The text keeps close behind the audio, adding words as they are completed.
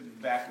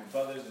back with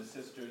brothers and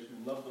sisters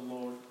who love the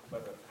Lord, who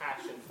have a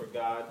passion for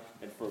God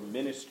and for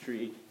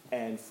ministry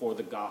and for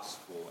the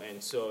gospel.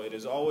 And so it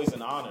is always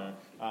an honor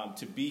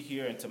to be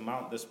here and to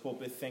mount this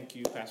pulpit. Thank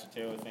you, Pastor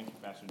Taylor. Thank you,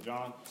 Pastor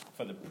John,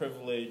 for the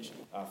privilege,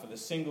 for the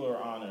singular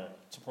honor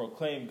to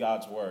proclaim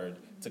God's word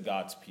to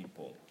God's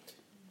people.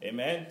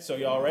 Amen? So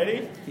y'all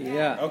ready?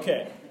 Yeah.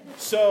 Okay.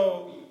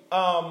 So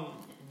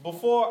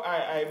before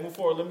I move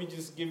forward, let me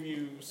just give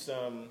you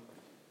some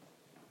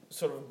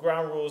sort of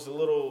ground rules, a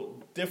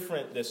little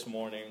different this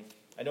morning.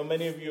 I know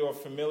many of you are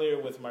familiar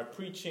with my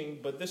preaching,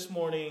 but this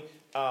morning,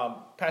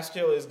 Pastor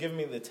Taylor has given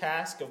me the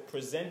task of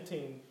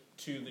presenting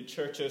to the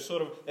church a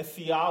sort of a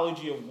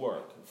theology of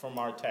work from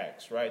our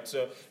text, right?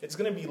 So it's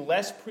going to be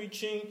less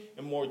preaching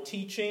and more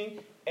teaching.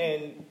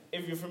 And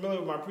if you're familiar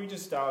with my preaching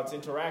style, it's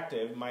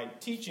interactive. My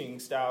teaching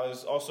style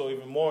is also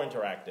even more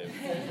interactive.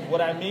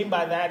 What I mean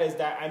by that is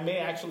that I may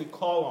actually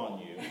call on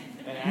you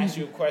and ask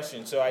you a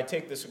question. So I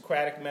take the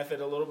Socratic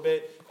method a little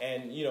bit.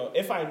 And, you know,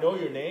 if I know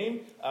your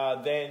name,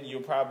 then you're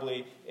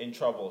probably in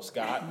trouble,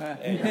 Scott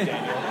and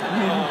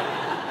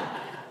Daniel.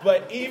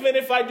 But even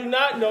if I do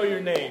not know your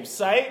name,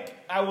 psych,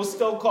 I will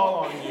still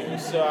call on you.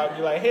 So I'll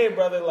be like, hey,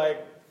 brother,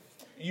 like,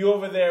 you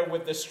over there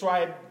with the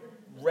striped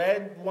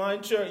red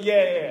line shirt?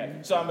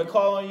 Yeah. So I'm going to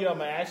call on you. I'm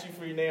going to ask you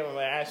for your name. I'm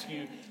going to ask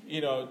you,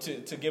 you know,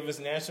 to give us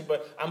an answer.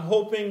 But I'm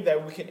hoping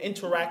that we can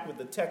interact with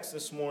the text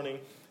this morning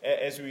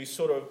as we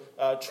sort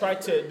of try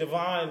to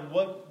divine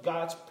what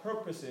God's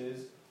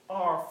purposes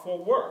are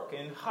for work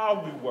and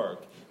how we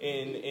work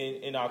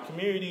in our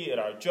community, at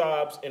our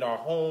jobs, in our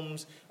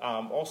homes,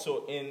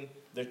 also in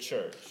the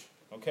church.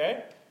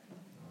 Okay?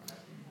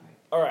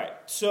 All right,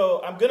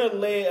 so I'm going to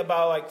lay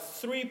about like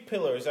 3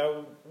 pillars.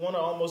 I want to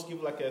almost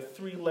give like a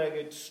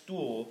 3-legged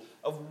stool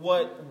of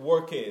what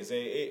work is,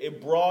 a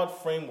broad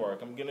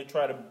framework. I'm going to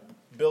try to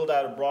build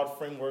out a broad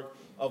framework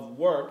of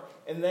work.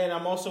 And then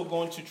I'm also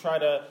going to try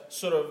to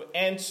sort of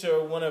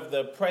answer one of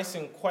the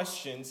pressing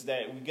questions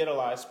that we get a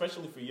lot,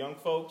 especially for young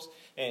folks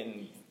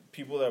and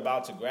people that are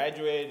about to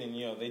graduate, and,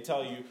 you know, they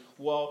tell you,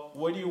 well,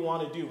 what do you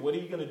want to do? What are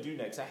you going to do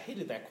next? I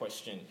hated that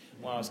question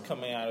when I was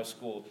coming out of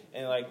school.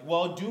 And like,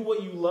 well, do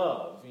what you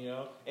love, you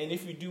know? And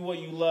if you do what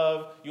you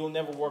love, you'll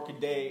never work a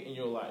day in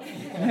your life.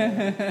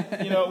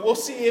 You know, we'll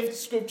see if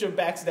Scripture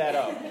backs that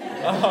up.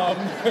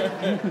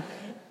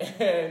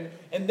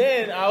 And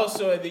then I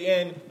also, at the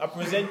end, I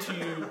present to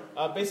you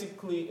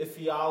basically a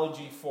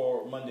theology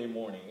for Monday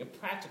morning, a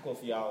practical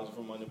theology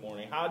for Monday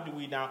morning. How do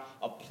we now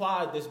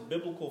apply this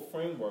biblical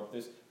framework,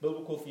 this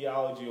biblical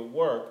theology of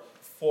work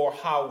for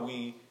how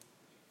we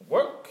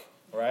work,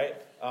 right?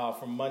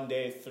 From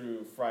Monday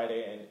through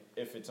Friday, and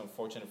if it's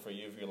unfortunate for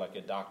you, if you're like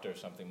a doctor or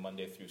something,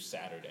 Monday through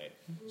Saturday.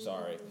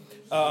 Sorry.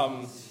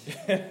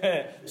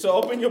 So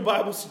open your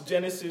Bibles to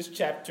Genesis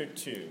chapter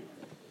 2.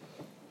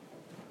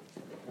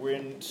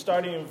 We're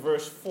starting in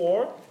verse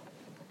 4,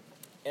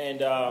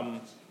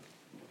 and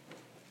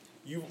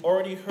you've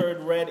already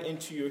heard read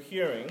into your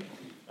hearing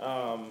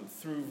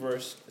through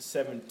verse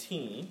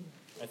 17,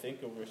 I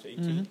think, or verse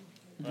 18,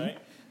 right?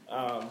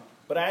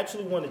 But I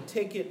actually want to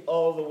take it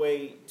all the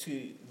way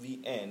to the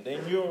end,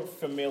 and you're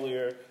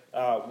familiar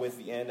with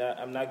the end.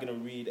 I'm not going to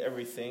read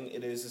everything.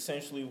 It is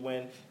essentially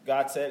when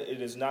God said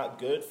it is not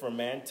good for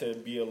man to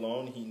be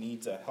alone. He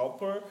needs a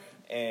helper.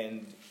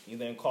 And he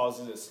then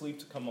causes a sleep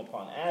to come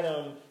upon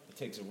Adam. He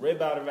takes a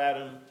rib out of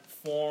Adam,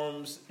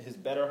 forms his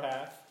better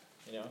half,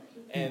 you know,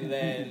 and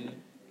then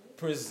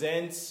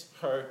presents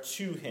her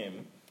to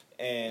him.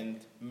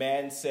 And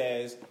man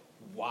says,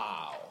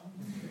 wow.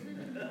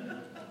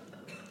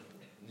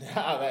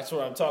 Now that's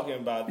what I'm talking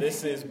about.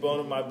 This is bone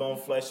of my bone,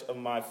 flesh of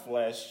my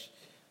flesh,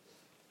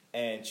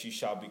 and she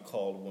shall be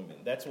called woman.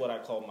 That's what I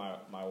call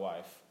my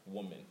wife,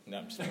 woman. No,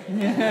 I'm just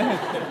kidding.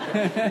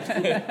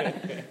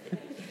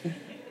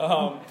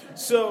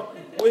 So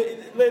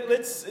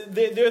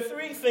there are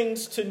 3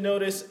 things to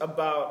notice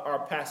about our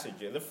passage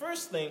here. The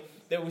first thing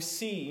that we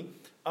see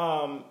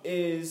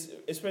is,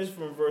 especially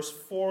from verse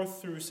 4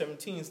 through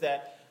 17, is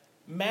that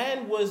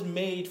man was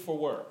made for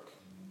work.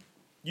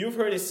 You've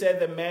heard it said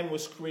that man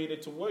was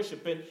created to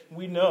worship, and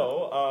we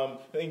know,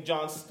 I think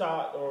John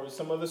Stott or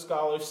some other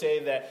scholars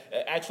say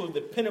that actually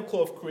the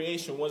pinnacle of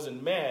creation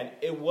wasn't man,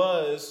 it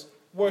was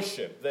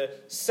worship, the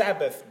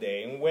Sabbath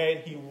day, and when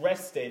he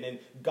rested and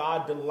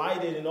God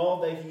delighted in all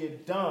that he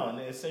had done,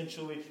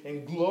 essentially,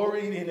 and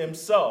gloried in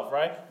himself,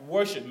 right?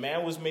 Worship.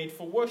 Man was made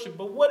for worship.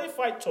 But what if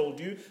I told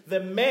you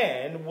that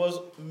man was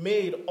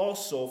made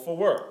also for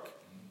work?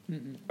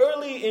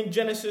 Early in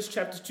Genesis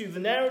chapter 2, the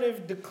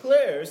narrative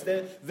declares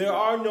that there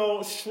are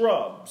no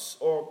shrubs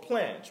or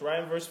plants,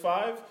 right? In verse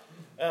 5,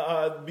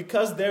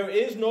 because there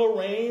is no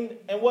rain,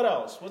 and what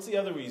else? What's the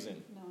other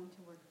reason?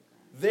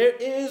 There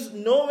is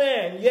no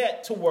man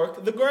yet to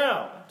work the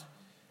ground.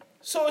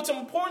 So it's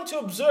important to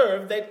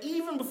observe that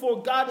even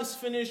before God is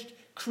finished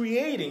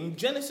creating,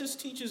 Genesis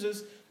teaches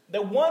us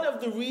that one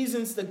of the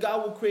reasons that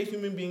God will create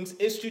human beings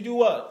is to do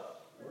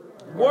what?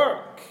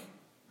 Work.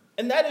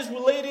 And that is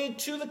related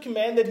to the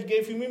command that he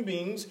gave human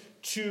beings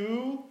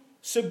to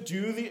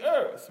subdue the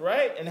earth,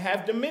 right? And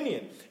have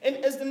dominion. And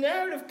as the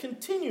narrative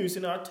continues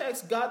in our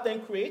text, God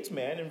then creates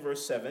man in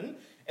verse 7,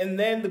 and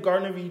then the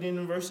Garden of Eden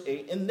in verse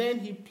 8, and then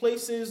he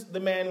places the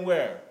man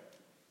where?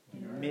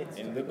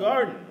 In the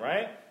garden,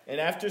 right? And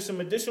after some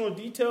additional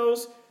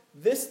details,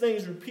 this thing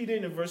is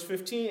repeated in verse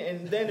 15,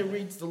 and then it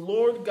reads, the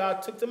Lord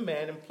God took the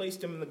man and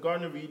placed him in the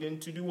Garden of Eden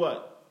to do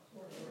what?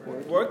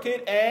 Work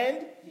it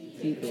and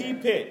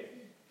keep it.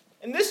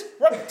 And this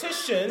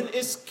repetition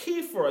is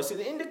key for us. It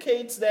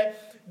indicates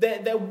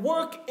that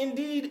work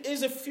indeed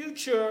is a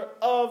feature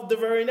of the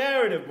very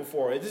narrative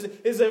before it.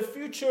 It is a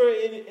feature,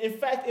 in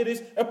fact, it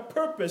is a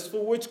purpose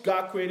for which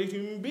God created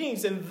human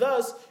beings, and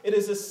thus it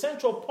is a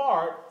central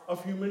part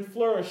of human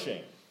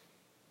flourishing.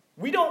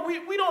 We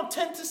don't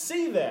tend to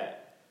see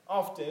that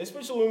often,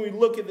 especially when we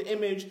look at the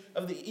image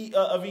of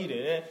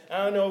Eden. And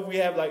I don't know if we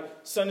have like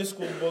Sunday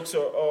school books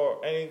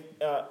or any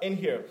in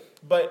here,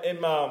 but in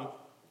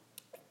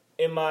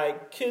my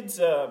kids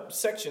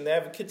section, they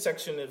have a kids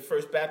section at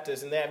First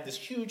Baptist, and they have this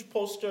huge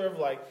poster of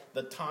like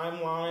the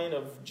timeline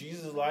of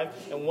Jesus'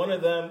 life, and one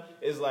of them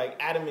is like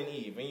Adam and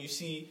Eve, and you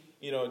see,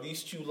 you know,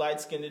 these two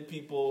light-skinned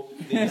people,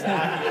 they're just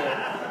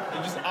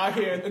out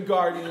here in the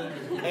garden,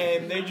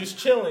 and they're just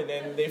chilling,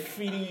 and they're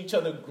feeding each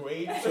other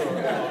grapes or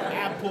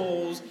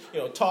apples, you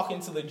know, talking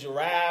to the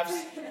giraffes,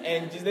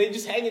 and they're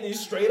just hanging there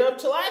straight up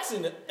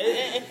chillaxing.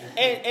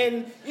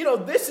 And you know,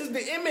 this is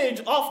the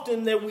image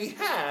often that we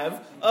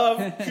have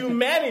of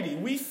humanity.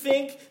 We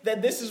think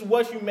that this is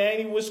what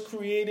humanity was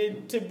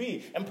created to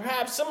be. And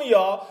perhaps some of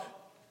y'all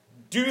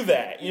do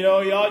that. You know,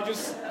 y'all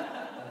just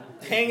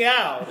hang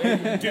out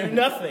and do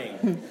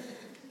nothing.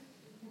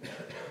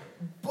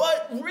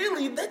 But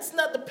really, that's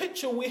not the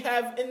picture we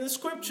have in the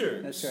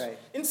scriptures. That's right.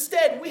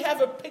 Instead, we have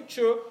a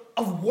picture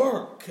of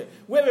work.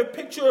 We have a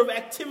picture of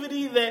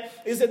activity that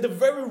is at the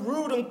very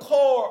root and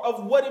core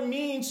of what it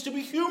means to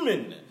be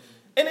human.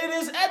 And it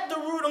is at the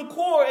root and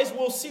core, as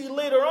we'll see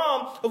later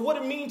on, of what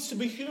it means to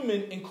be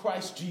human in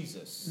Christ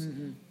Jesus.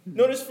 Mm-hmm.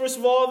 Notice, first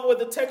of all, what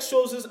the text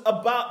shows us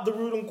about the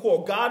root and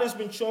core. God has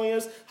been showing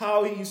us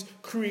how he's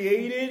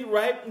created,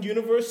 right,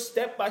 universe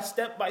step by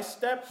step by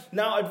step.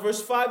 Now at verse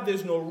 5,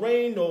 there's no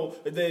rain,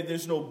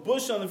 there's no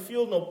bush on the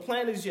field, no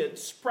plant is yet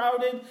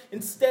sprouted.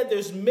 Instead,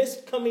 there's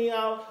mist coming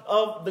out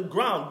of the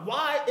ground.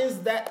 Why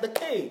is that the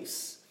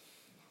case?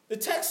 The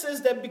text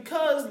says that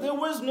because there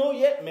was no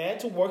yet man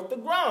to work the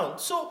ground.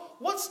 So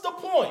what's the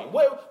point?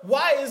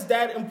 Why is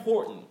that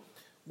important?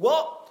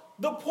 Well,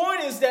 the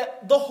point is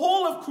that the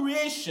whole of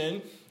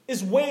creation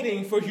is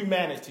waiting for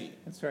humanity.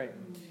 That's right.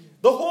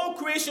 The whole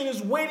creation is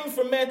waiting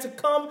for man to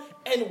come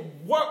and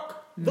work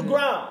the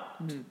ground.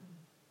 Mm-hmm.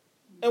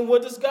 And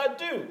what does God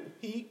do?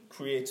 He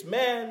creates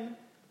man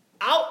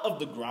out of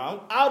the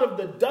ground, out of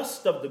the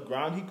dust of the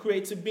ground. He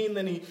creates a being,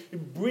 then he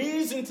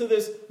breathes into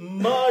this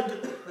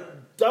mud,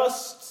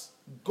 dust,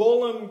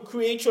 golem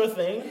creature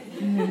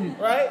thing,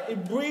 right?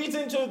 It breathes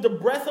into the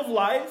breath of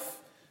life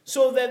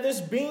so that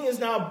this being is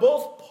now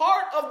both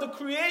part of the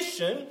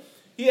creation.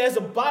 He has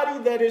a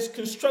body that is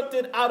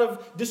constructed out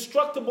of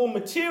destructible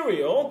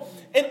material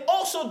and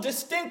also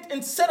distinct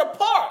and set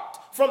apart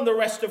from the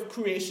rest of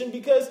creation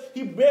because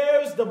he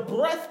bears the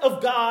breath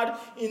of God,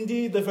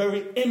 indeed the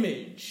very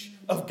image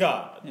of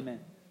God. Amen.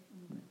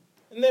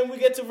 And then we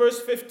get to verse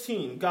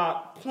 15.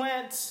 God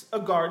plants a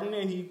garden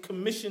and he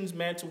commissions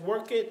man to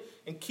work it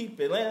and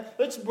keep it.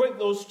 Let's break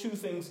those two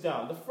things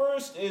down. The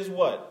first is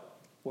what?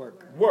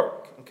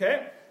 Work,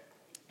 okay?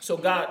 So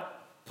God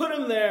put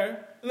him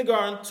there in the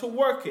garden to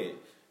work it.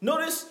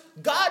 Notice,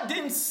 God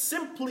didn't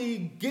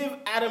simply give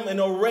Adam an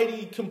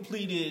already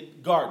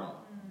completed garden.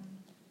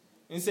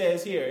 He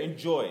says here,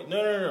 enjoy it.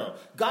 No.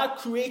 God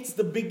creates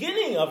the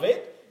beginning of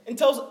it and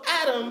tells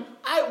Adam,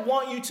 I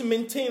want you to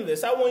maintain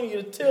this. I want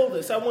you to till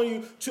this. I want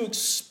you to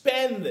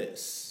expand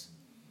this.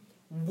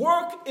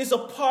 Work is a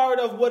part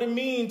of what it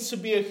means to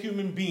be a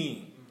human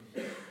being.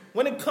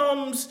 When it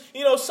comes,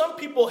 some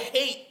people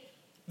hate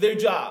their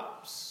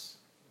jobs.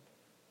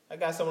 I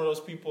got some of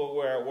those people who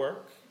are at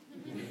work.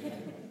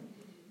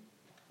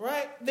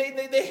 Right?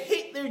 They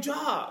hate their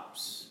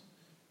jobs.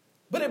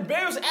 But it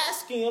bears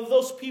asking of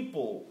those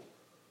people,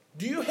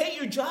 do you hate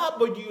your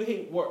job or do you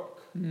hate work?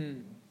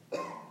 And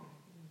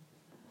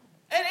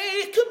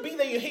it could be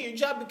that you hate your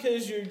job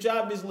because your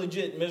job is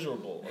legit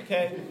miserable,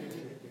 okay?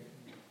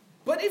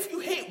 But if you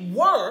hate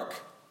work,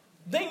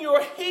 then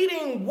you're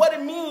hating what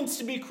it means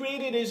to be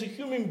created as a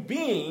human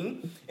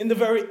being in the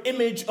very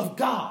image of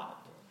God.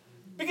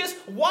 Because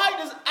why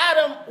does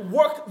Adam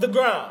work the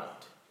ground?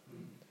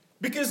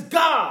 Because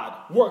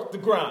God worked the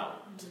ground.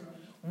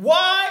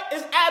 Why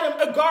is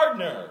Adam a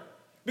gardener?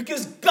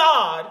 Because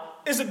God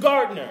is a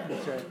gardener.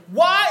 That's right.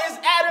 Why is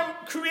Adam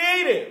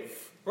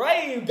creative?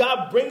 Right?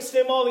 God brings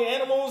to him all the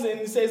animals and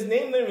he says,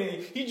 name them,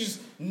 and he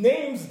just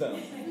names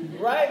them.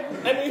 Right?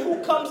 I mean,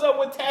 who comes up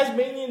with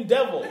Tasmanian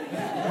devil?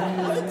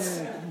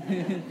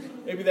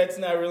 Maybe that's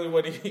not really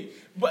what he...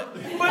 But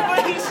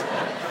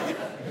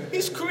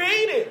he's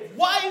creative.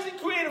 Why is he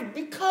creative?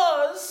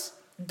 Because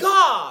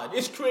God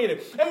is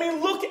creative. I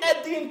mean, look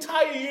at the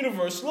entire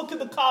universe. Look at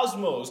the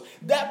cosmos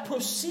that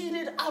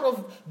proceeded out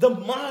of the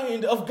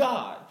mind of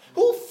God.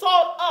 Who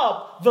thought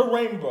up the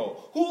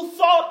rainbow? Who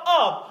thought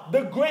up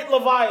the great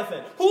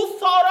Leviathan? Who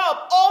thought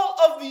up all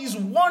of these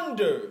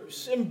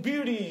wonders and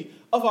beauty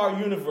of our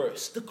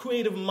universe? The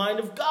creative mind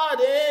of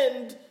God.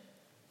 And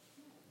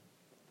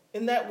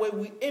in that way,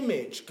 we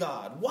image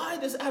God. Why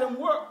does Adam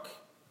work?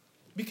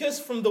 Because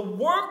from the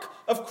work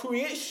of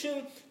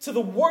creation to the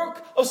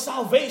work of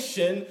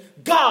salvation,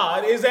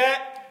 God is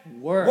at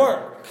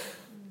work.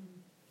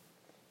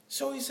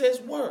 So he says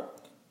work.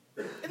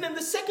 And then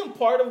the second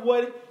part of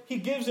what he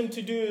gives him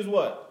to do is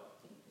what?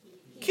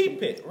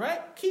 Keep it,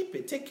 right? Keep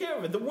it. Take care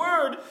of it. The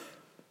word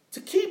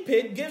to keep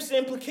it gives the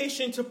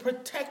implication to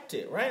protect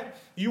it, right?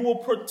 You will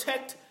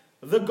protect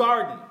the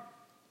garden.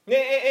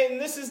 And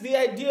this is the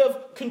idea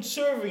of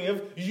conserving,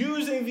 of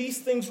using these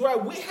things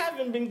right. We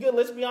haven't been good,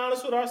 let's be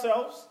honest with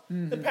ourselves.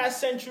 The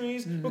past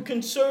centuries, we're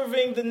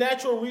conserving the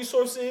natural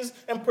resources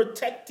and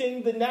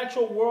protecting the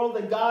natural world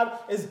that God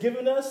has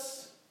given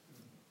us.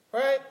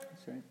 Right?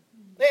 That's right.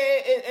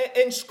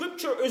 And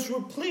Scripture is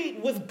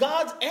replete with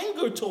God's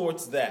anger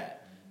towards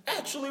that.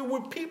 Actually,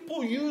 with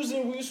people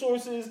using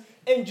resources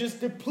and just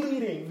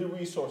depleting the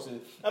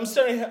resources. I'm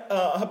studying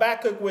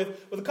Habakkuk with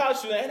a college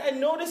student, and I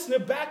noticed in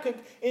Habakkuk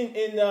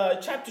in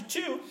chapter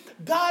 2,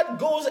 God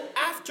goes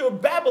after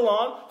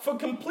Babylon for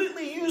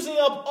completely using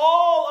up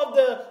all of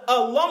the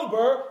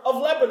lumber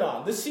of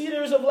Lebanon, the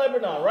cedars of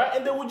Lebanon, right?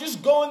 And they would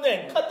just go in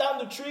there and cut down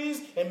the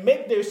trees and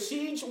make their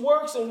siege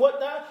works and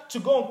whatnot to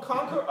go and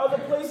conquer other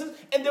places,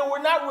 and they were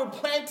not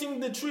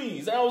replanting the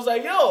trees. And I was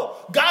like, yo,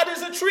 God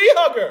is a tree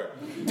hugger.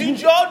 Did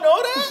y'all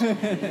know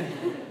that?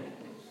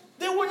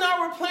 They were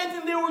not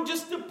replanting, they were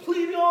just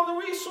depleting all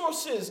the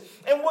resources.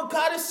 And what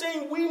God is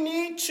saying, we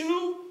need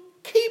to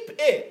keep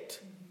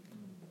it.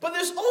 But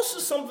there's also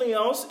something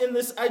else in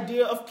this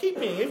idea of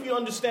keeping. If you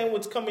understand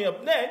what's coming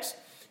up next,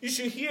 you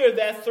should hear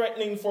that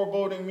threatening,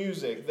 foreboding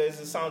music.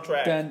 There's a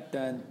soundtrack. Dun,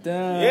 dun,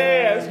 dun.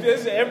 Yeah,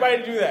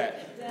 everybody do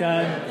that.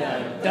 Dun,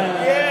 dun,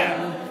 dun.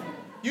 Yeah.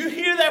 You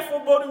hear that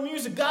foreboding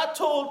music. God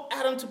told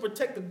Adam to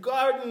protect the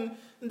garden.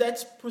 And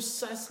that's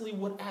precisely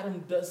what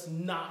Adam does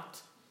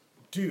not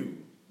do.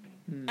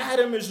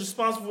 Adam is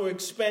responsible for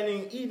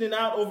expanding Eden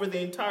out over the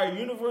entire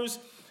universe,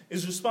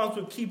 is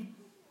responsible to keep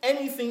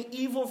anything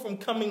evil from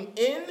coming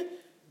in.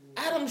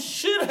 Adam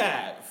should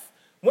have,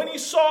 when he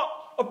saw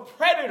a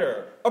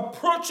predator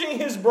approaching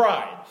his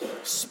bride,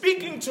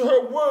 speaking to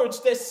her words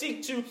that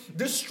seek to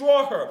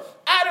destroy her,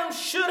 Adam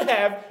should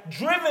have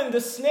driven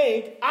the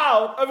snake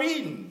out of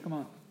Eden. Come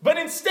on. But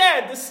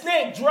instead, the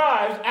snake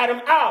drives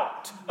Adam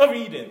out of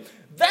Eden.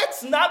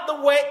 That's not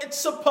the way it's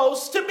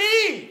supposed to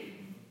be.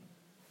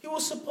 He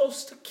was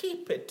supposed to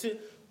keep it, to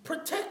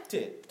protect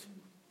it.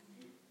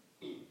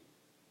 The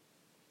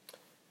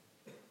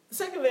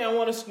second thing I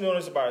want us to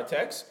notice about our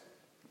text,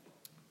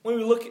 when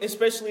we look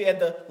especially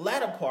at the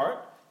latter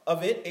part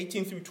of it,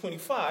 18 through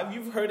 25,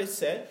 you've heard it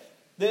said,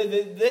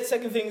 that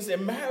second thing is that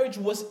marriage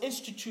was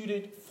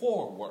instituted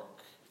for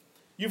work.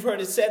 You've heard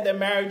it said that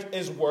marriage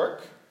is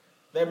work,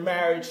 that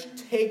marriage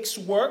takes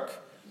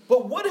work.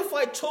 But what if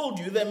I told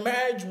you that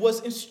marriage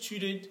was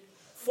instituted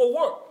for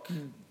work?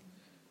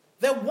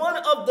 That one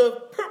of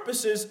the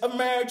purposes of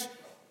marriage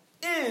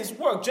is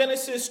work.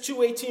 Genesis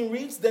 2:18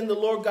 reads, "Then the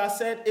Lord God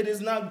said, it is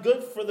not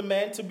good for the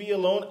man to be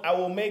alone. I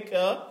will make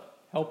a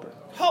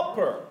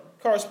helper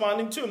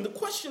corresponding to him." The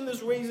question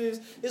this raises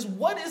is,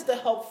 what is the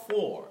help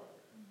for?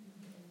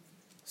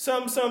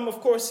 Some of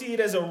course, see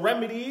it as a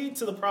remedy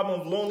to the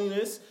problem of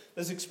loneliness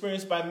that's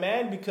experienced by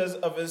man because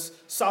of his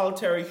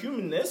solitary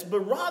humanness.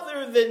 But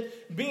rather than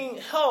being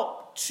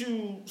helped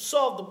to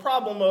solve the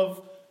problem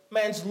of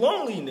man's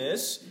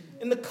loneliness,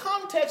 in the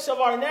context of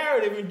our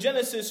narrative in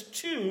Genesis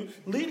 2,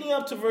 leading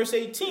up to verse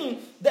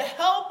 18, the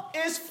help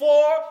is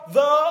for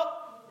the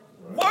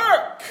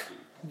work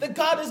that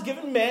God has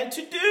given man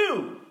to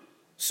do.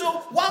 So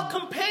while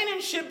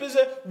companionship is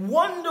a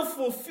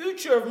wonderful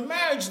future of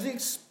marriage, the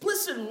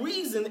explicit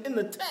reason in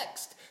the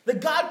text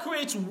that God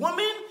creates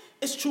woman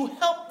is to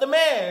help the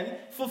man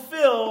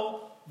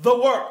fulfill the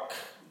work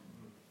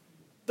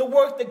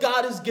that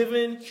God has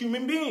given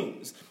human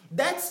beings.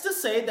 That's to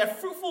say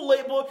that fruitful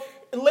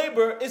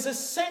labor is a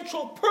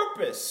central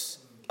purpose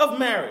of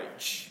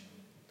marriage.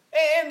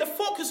 And the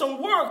focus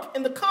on work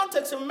in the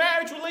context of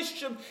marriage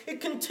relationship, it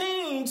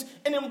contains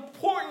an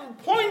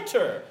important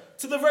pointer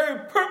to the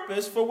very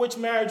purpose for which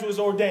marriage was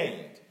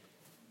ordained.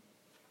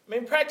 I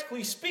mean,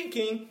 practically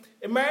speaking,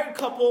 a married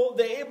couple,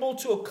 they're able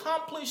to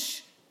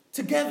accomplish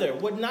together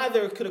what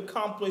neither could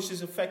accomplish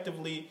as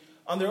effectively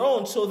on their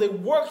own. So they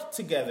work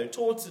together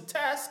towards the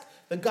task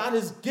that God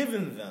has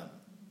given them.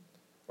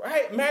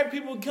 Right? Married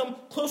people become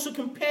closer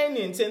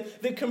companions, and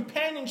the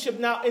companionship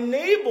now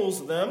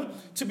enables them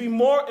to be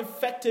more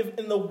effective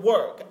in the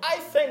work. I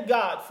thank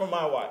God for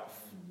my wife.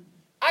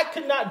 I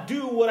could not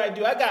do what I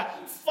do. I got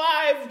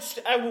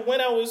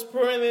when I was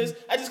preparing this,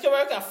 I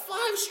got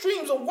 5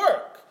 streams of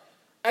work.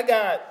 I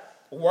got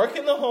work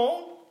in the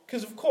home,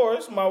 because of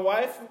course my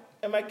wife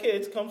and my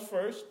kids comes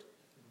first,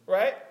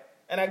 right?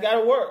 and I got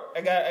to work.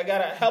 I got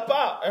to help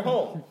out at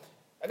home.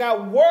 I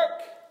got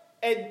work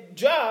at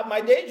job, my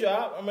day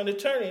job. I'm an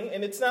attorney,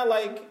 and it's not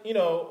like,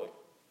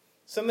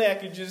 something I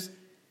could just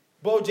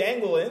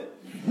bojangle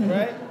in,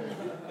 right?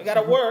 I got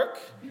to work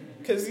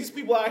because these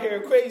people out here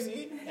are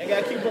crazy. I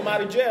got to keep them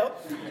out of jail.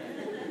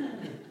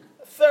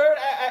 Third,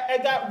 I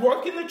got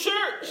work in the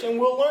church, and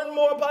we'll learn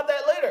more about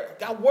that later.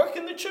 Got work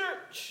in the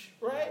church,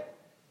 right?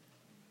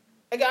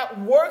 I got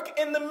work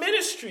in the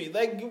ministry.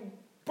 Like,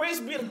 praise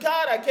be to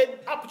God, I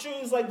get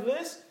opportunities like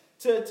this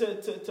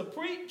to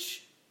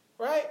preach,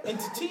 right, and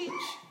to teach.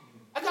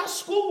 I got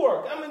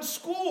schoolwork. I'm in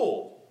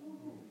school,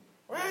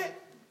 right?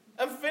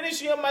 I'm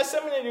finishing up my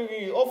seminary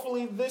degree,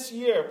 hopefully this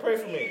year. Pray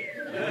for me.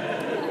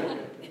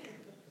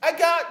 I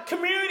got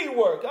community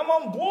work. I'm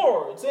on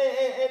boards,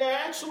 and I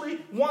actually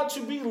want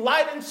to be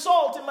light and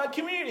salt in my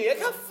community. I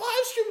got 5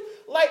 streams.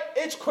 Like,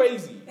 it's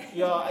crazy.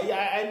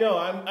 I know,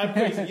 I'm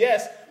crazy.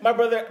 Yes, my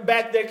brother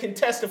back there can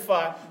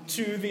testify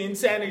to the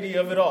insanity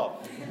of it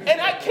all.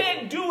 And I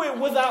can't do it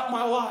without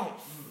my wife.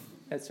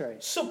 That's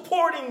right.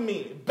 Supporting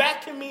me,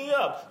 backing me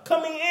up,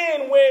 coming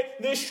in where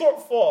there's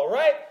shortfall,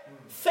 right?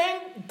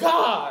 Thank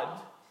God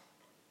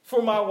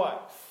for my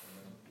wife.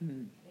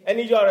 I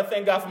need y'all to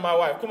thank God for my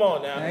wife. Come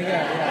on now.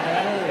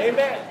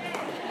 Amen.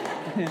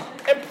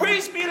 And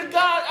praise be to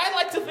God, I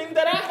like to think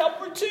that I help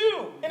her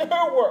too in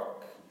her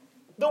work.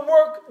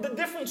 The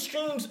different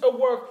streams of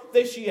work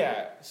that she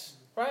has,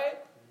 right?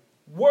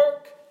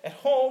 Work at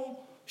home.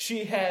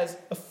 She has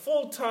a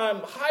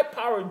full-time,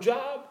 high-powered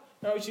job.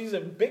 She's a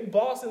big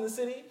boss in the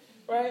city,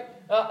 right?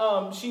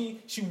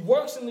 She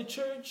works in the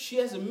church. She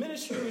has a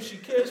ministry where she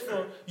cares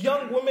for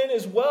young women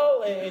as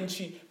well, and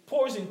she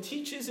pours and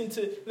teaches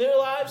into their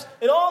lives.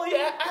 And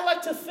I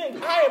like to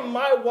think I am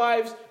my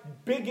wife's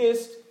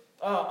biggest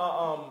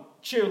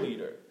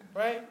cheerleader,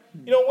 right?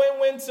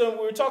 When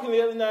we were talking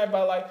the other night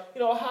about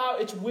how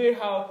it's weird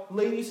how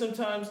ladies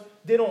sometimes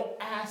they don't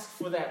ask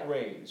for that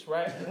raise,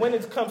 right? When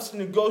it comes to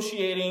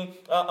negotiating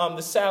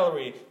the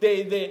salary,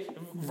 they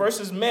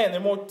versus men, they're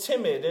more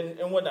timid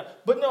and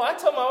whatnot. But no, I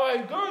tell my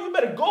wife, girl, you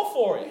better go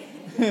for it.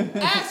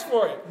 Ask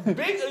for it.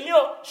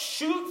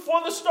 Shoot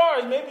for the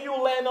stars. Maybe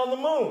you'll land on the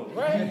moon,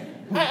 right?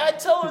 I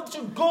tell her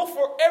to go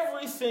for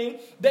everything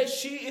that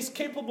she is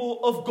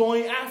capable of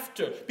going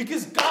after.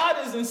 Because God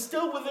has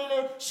instilled within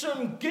her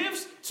certain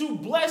gifts to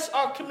bless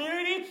our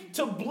community,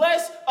 to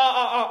bless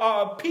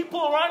our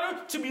people around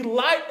her, to be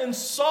light and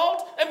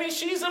salt. I mean,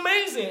 she's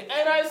amazing.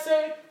 And I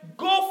say,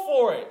 go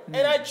for it.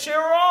 And I cheer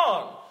her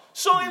on.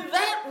 So in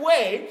that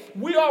way,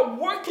 we are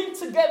working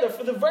together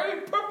for the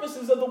very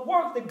purposes of the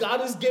work that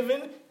God has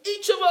given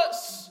each of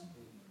us.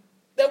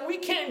 That we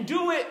can't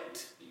do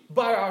it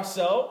by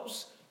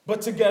ourselves,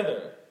 but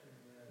together.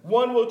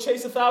 One will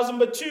chase 1,000,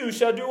 but 2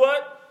 shall do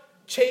what?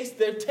 Chase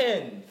their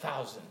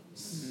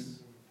 10,000s.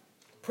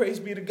 Praise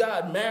be to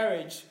God.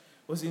 Marriage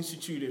was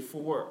instituted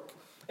for work.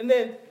 And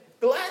then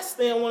the last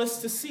thing I want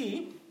us to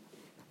see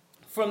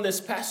from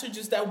this passage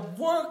is that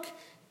work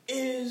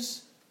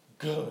is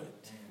good.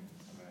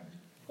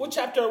 What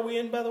chapter are we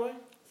in, by the way?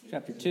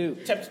 Chapter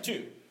 2. Chapter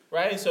 2,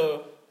 right?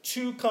 So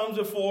 2 comes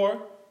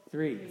before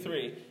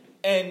 3.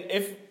 And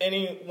if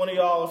any one of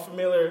y'all are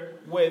familiar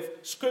with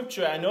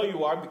Scripture, I know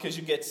you are because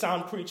you get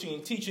sound preaching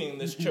and teaching in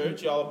this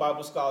church. Y'all are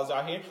Bible scholars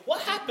out here.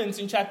 What happens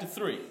in chapter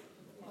 3?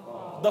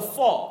 The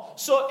fall.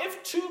 So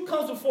if 2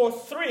 comes before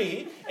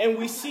 3 and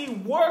we see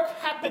work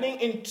happening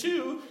in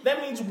 2,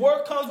 that means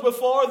work comes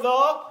before the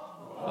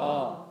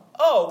fall.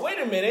 Oh, wait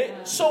a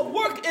minute. So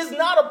work is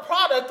not a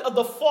product of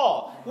the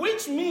fall,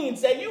 which means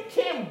that you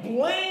can't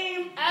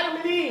blame Adam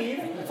and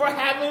Eve for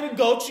having to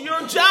go to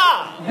your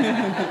job.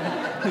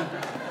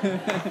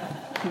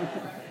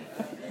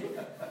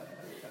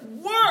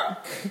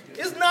 Work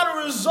is not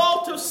a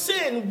result of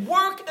sin.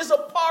 Work is a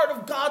part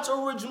of God's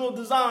original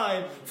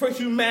design for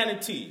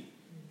humanity.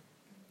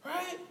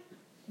 Right?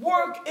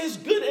 Work is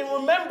good. And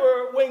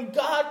remember, when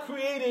God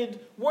created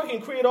work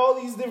and created all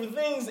these different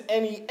things,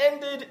 and he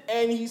ended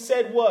and he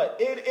said what?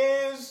 It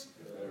is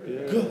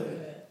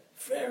good.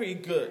 Very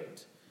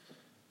good.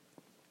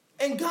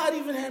 And God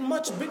even had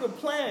much bigger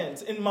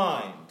plans in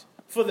mind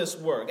for this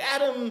work.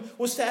 Adam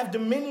was to have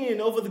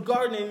dominion over the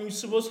garden, and he was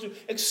supposed to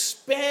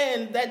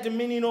expand that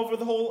dominion over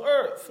the whole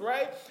earth,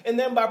 right? And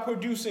then by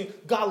producing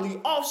godly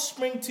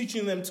offspring,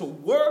 teaching them to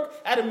work,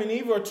 Adam and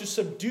Eve are to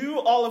subdue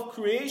all of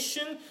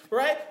creation,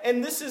 right?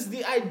 And this is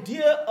the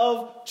idea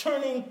of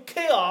turning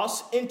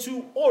chaos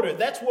into order.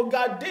 That's what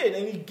God did,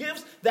 and he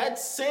gives that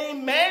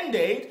same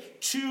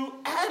mandate to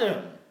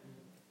Adam.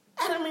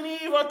 Adam and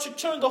Eve are to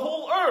turn the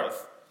whole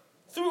earth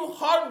through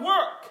hard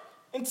work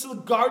into the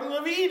Garden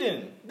of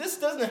Eden. This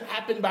doesn't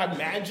happen by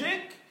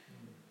magic.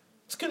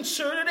 It's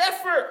concerted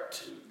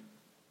effort.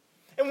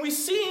 And we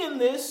see in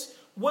this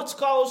what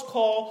scholars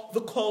call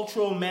the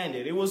cultural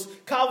mandate. It was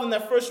Calvin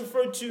that first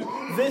referred to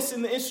this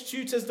in the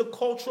Institutes as the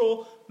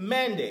cultural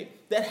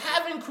mandate. That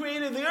having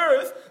created the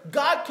earth,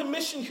 God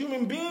commissioned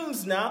human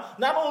beings now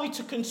not only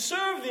to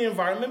conserve the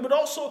environment, but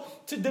also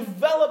to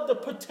develop the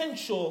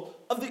potential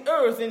of the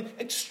earth and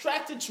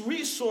extract its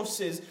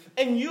resources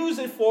and use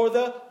it for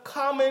the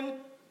common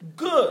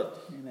good.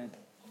 Amen.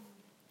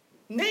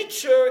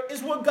 Nature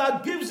is what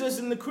God gives us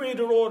in the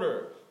created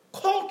order.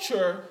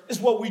 Culture is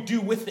what we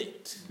do with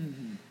it.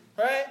 Mm-hmm.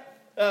 Right?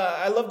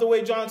 I love the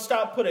way John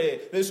Stott put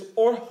it. There's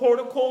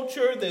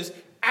horticulture, there's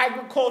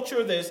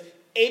agriculture, there's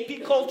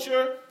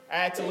apiculture. I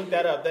had to look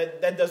that up.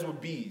 That does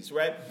with bees,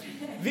 right?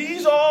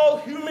 These are all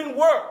human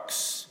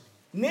works.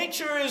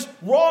 Nature is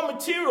raw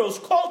materials.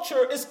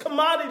 Culture is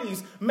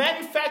commodities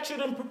manufactured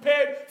and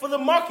prepared for the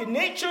market.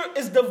 Nature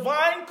is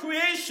divine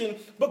creation,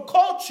 but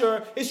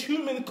culture is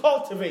human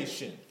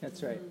cultivation.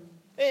 That's right.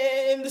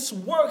 And this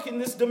work and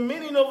this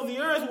dominion over the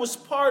earth was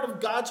part of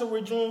God's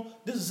original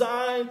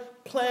design,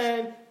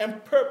 plan,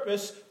 and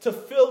purpose to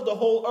fill the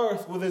whole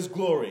earth with his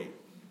glory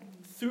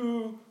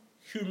through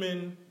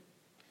human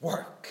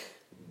work.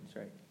 That's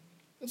right.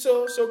 And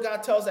so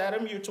God tells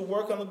Adam, you're to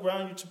work on the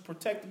ground, you're to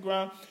protect the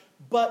ground,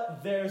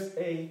 but there's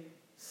a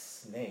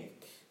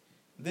snake.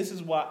 This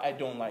is why I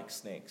don't like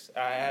snakes.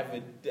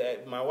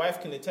 My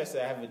wife can attest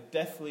that I have a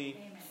deathly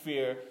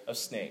fear of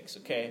snakes,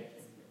 okay?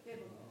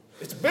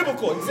 It's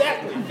biblical,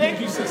 exactly.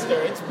 Thank you,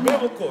 sister. It's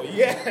biblical,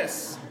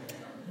 yes.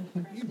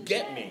 You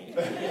get me.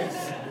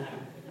 Yes.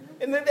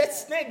 And then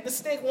the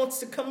snake wants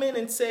to come in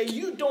and say,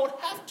 you don't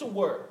have to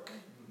work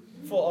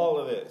for all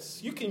of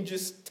this. You can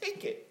just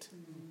take it.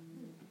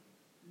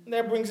 And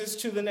that brings us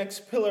to the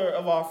next pillar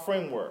of our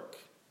framework.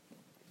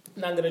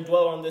 I'm not going to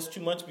dwell on this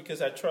too much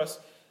because I trust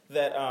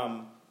that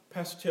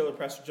Pastor Taylor,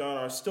 Pastor John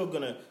are still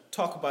going to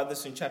talk about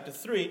this in chapter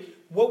 3.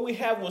 What we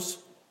have was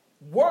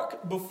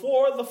work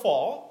before the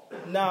fall.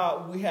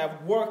 Now we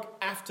have work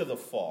after the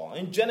fall.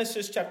 In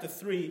Genesis chapter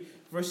 3,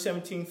 verse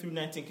 17 through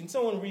 19. Can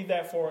someone read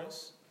that for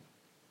us?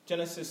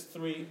 Genesis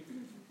 3,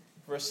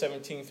 verse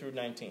 17 through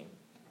 19.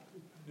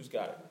 Who's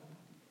got it?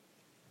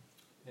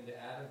 And to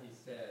Adam he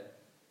said,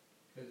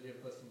 because you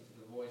have listened to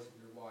the voice of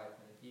your wife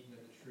and have eaten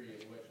of the tree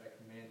of which I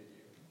commanded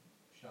you,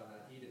 you shall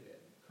not eat of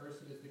it.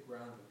 Cursed is the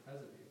ground because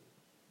of you.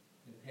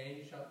 In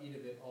pain you shall eat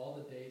of it all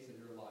the days of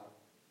your life.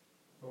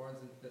 Thorns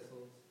and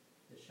thistles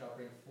it shall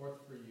bring forth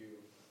for you,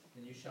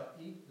 and you shall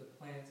eat the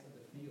plants of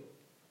the field.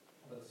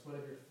 By the sweat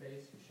of your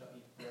face you shall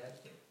eat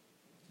bread,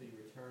 till you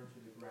return to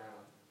the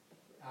ground.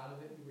 For out of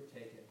it you were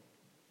taken.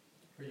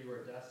 For you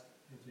are dust,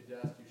 and to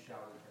dust you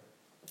shall return.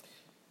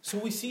 So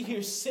we see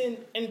here sin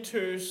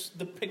enters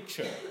the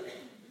picture,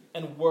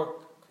 and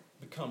work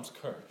becomes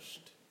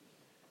cursed.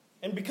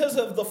 And because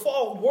of the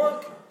fall,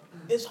 work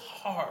is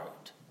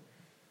hard.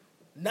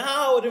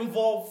 Now it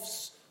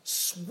involves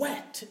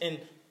sweat and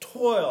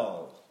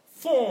toil,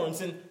 thorns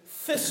and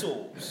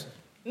thistles.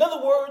 In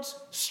other words,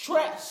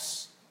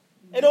 stress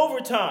and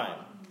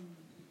overtime.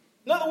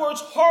 In other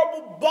words,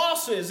 horrible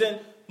bosses and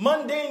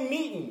mundane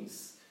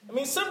meetings. I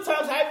mean,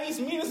 sometimes I have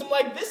these meetings, I'm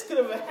like, this could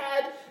have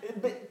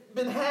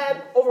been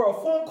had over a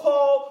phone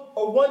call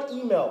or one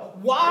email.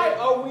 Why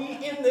are we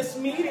in this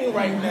meeting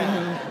right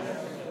now?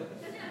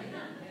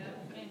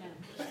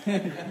 It's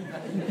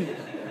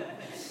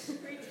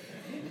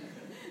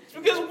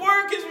because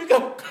work has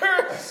become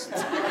cursed.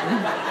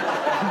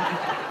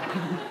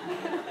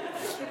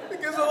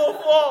 Because of the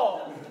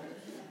fall.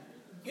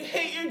 You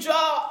hate your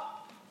job.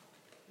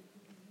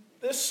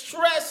 There's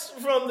stress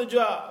from the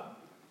job.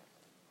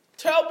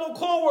 Terrible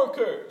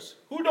coworkers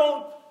who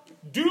don't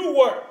do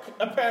work,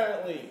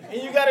 apparently.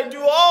 And you got to do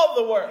all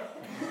the work.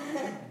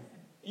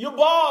 Your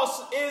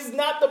boss is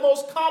not the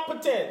most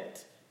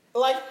competent.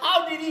 Like,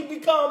 how did he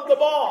become the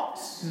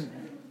boss?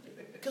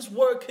 Because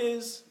work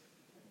is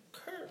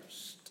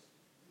cursed.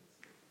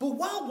 But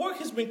while work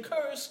has been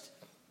cursed,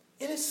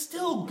 it is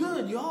still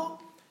good, y'all.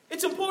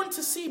 It's important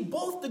to see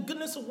both the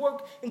goodness of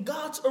work in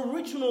God's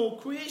original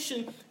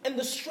creation and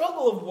the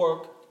struggle of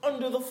work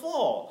under the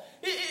fall.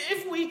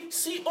 If we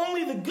see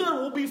only the good,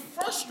 we'll be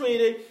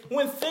frustrated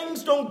when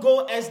things don't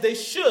go as they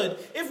should.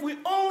 If we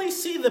only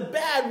see the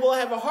bad, we'll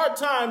have a hard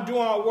time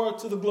doing our work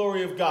to the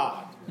glory of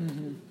God.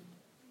 Mm-hmm.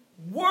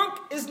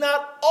 Work is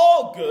not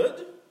all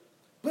good,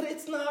 but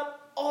it's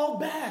not all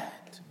bad.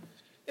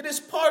 It is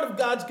part of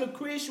God's good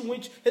creation,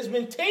 which has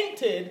been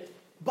tainted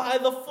by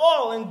the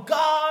fall. And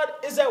God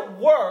is at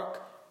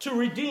work to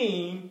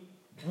redeem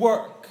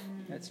work.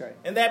 That's right.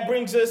 And that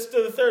brings us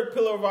to the third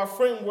pillar of our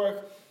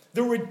framework,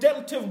 the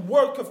redemptive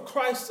work of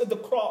Christ at the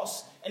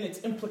cross and its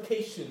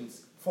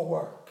implications for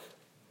work.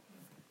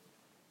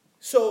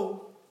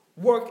 So,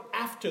 work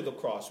after the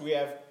cross. We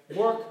have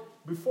work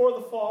before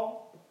the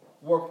fall,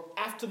 work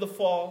after the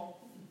fall,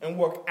 and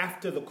work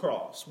after the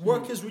cross.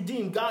 Work is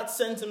redeemed. God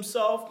sends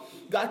himself.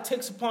 God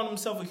takes upon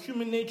himself a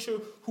human nature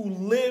who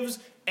lives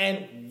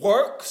and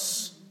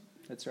works.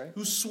 That's right.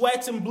 Who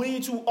sweats and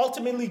bleeds, who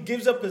ultimately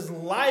gives up his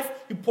life.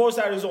 He pours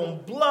out his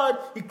own blood.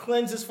 He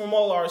cleanses from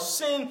all our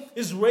sin,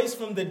 is raised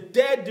from the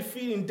dead,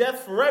 defeating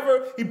death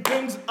forever. He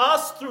brings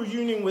us through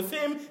union with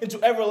him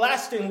into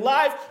everlasting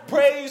life.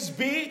 Praise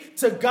be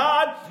to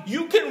God.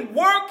 You can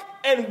work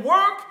and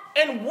work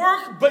and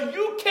work, but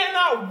you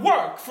cannot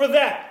work for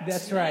that.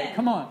 That's right.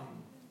 Come on.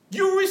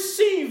 You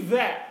receive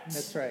that.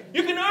 That's right.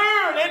 You can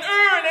earn and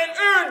earn and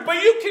earn,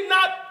 but you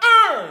cannot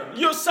earn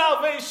your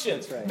salvation.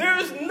 That's right. There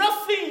is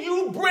nothing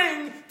you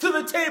bring to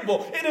the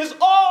table. It is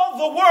all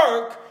the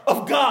work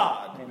of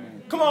God.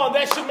 Amen. Come on,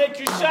 that should make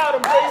you shout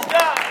and praise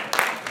God.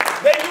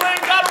 That you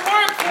ain't got to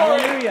work for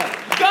Hallelujah.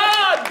 it.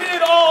 God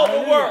did all the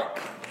Hallelujah.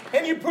 work.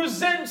 And he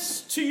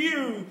presents to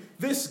you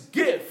this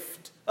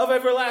gift of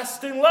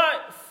everlasting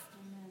life.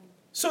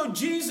 So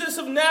Jesus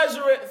of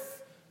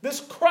Nazareth, this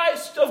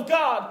Christ of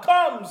God,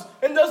 comes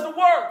and does the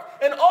work.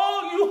 And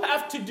all you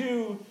have to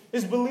do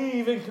is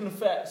believe and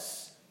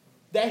confess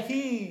that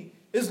he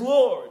is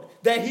Lord,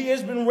 that he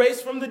has been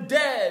raised from the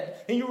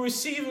dead, and you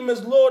receive him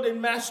as Lord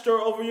and Master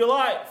over your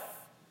life.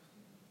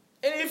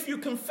 And if you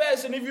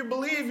confess and if you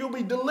believe, you'll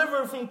be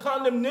delivered from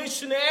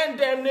condemnation and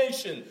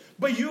damnation.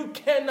 But you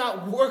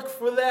cannot work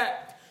for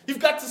that. You've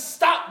got to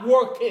stop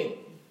working.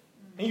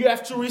 And you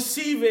have to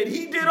receive it.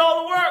 He did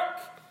all the work.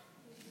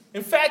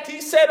 In fact,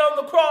 he said on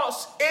the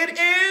cross, "It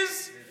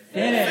is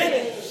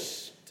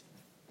finished."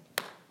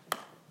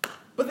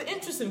 But the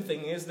interesting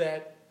thing is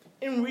that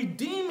in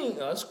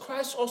redeeming us,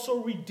 Christ also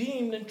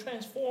redeemed and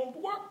transformed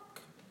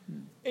work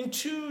in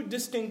two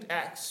distinct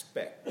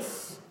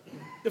aspects.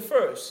 The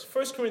first,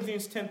 1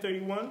 Corinthians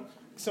 10:31.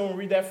 Someone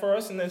read that for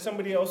us, and then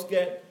somebody else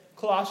get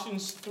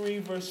Colossians 3,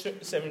 verse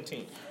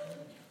 17.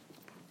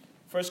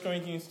 1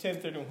 Corinthians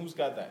 10:31. Who's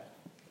got that?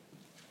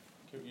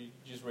 You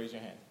just raise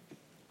your hand.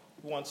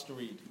 Who wants to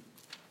read?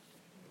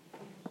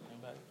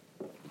 Anybody?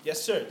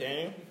 Yes, sir,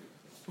 Daniel.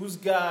 Who's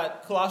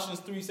got Colossians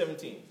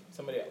 3:17?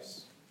 Somebody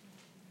else.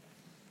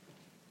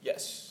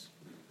 Yes.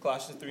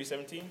 Colossians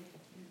 3:17.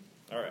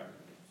 All right.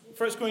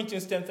 1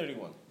 Corinthians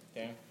 10:31.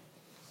 Daniel.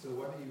 So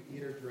whether you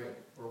eat or drink,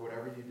 or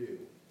whatever you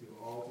do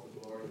all to the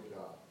glory of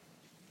God.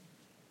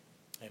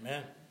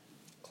 Amen.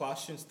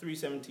 Colossians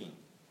 3:17.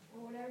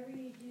 And whatever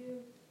you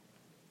do,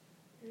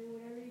 in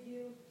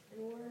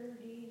word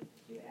or deed,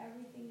 do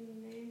everything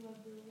in the name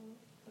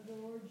of the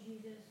Lord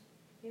Jesus,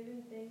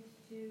 giving thanks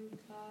to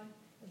God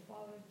the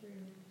Father through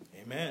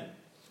him. Amen.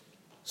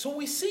 So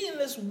we see in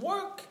this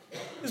work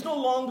is no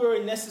longer a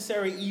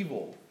necessary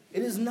evil.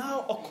 It is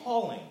now a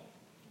calling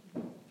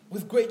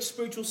with great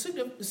spiritual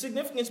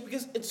significance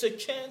because it's a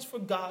chance for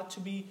God to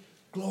be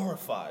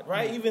glorified,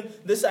 right? Even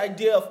this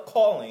idea of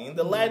calling,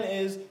 the Latin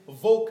is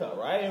voca,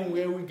 right? And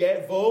where we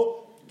get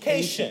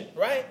vocation,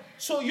 right?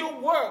 So your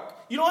work,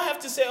 you don't have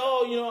to say,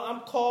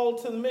 I'm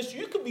called to the ministry.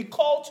 You could be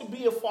called to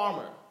be a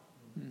farmer.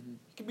 You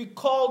could be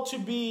called to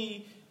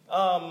be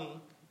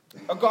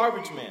a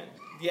garbage man.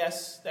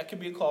 Yes, that could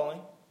be a calling.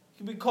 You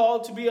could be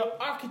called to be an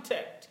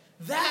architect.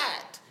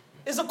 That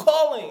is a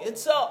calling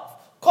itself.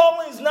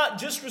 Calling is not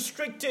just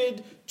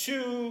restricted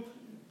to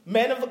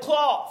men of the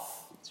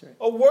cloth. That's right.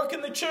 Or work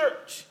in the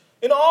church.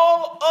 In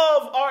all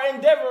of our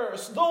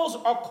endeavors, those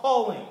are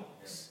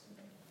callings.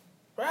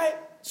 Right?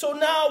 So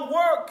now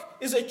work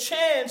is a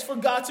chance for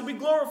God to be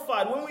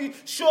glorified. When we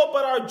show up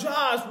at our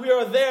jobs, we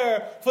are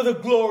there for the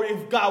glory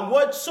of God.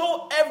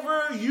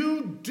 Whatsoever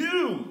you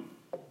do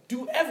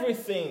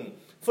everything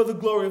for the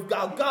glory of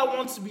God. God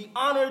wants to be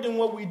honored in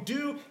what we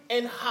do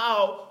and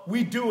how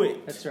we do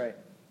it. That's right.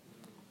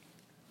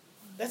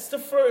 That's the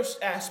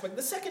first aspect.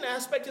 The second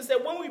aspect is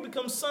that when we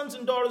become sons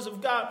and daughters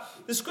of God,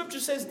 the scripture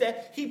says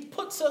that he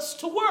puts us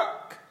to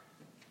work.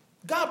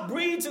 God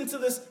breathes into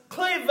this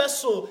clay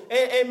vessel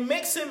and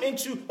makes him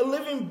into a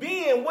living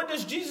being. What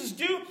does Jesus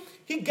do?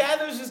 He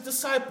gathers his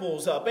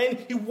disciples up and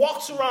he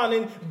walks around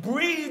and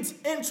breathes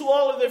into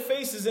all of their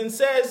faces and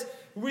says,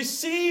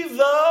 "Receive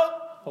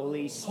the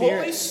Holy Spirit.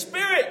 Holy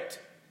Spirit."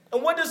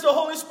 And what does the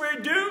Holy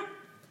Spirit do?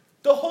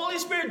 The Holy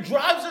Spirit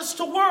drives us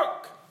to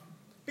work.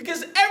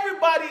 Because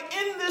everybody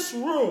in this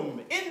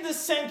room, in this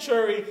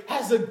sanctuary,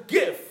 has a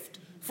gift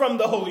from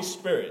the Holy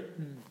Spirit.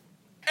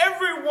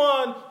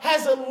 Everyone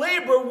has a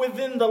labor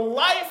within the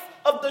life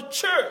of the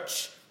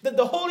church that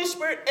the Holy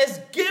Spirit has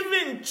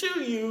given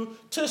to you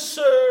to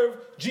serve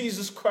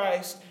Jesus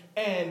Christ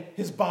and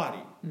his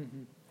body.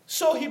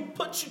 So he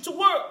puts you to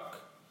work.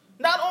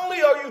 Not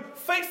only are you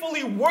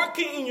faithfully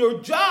working in your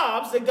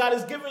jobs that God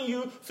has given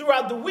you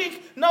throughout the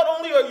week, not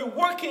only are you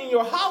working in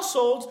your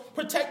households,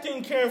 protecting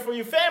and caring for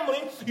your family,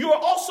 you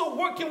are also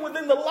working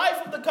within the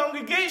life of the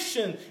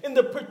congregation in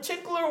the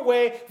particular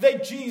way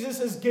that Jesus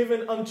has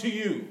given unto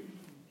you.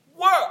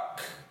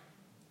 Work.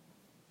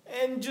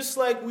 And just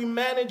like we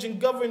manage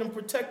and govern and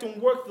protect and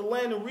work the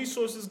land and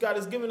resources God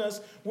has given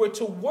us, we're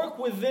to work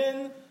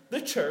within the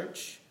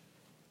church,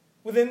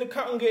 within the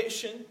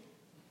congregation,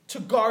 to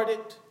guard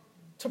it,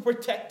 to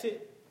protect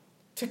it,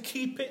 to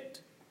keep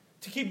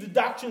the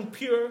doctrine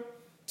pure,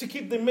 to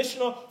keep the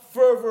missional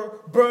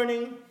fervor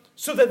burning,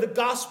 so that the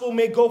gospel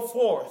may go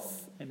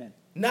forth. Amen.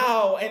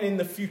 Now and in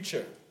the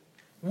future.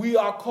 We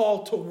are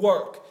called to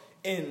work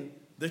in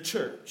the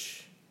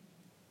church.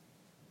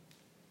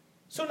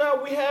 So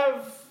now we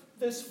have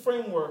this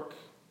framework.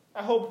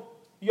 I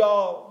hope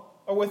y'all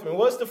are with me.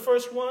 What's the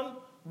first one?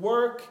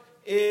 Work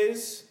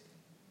is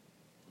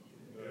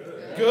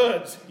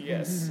good.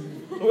 Yes.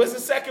 What's the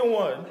second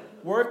one?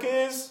 Work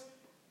is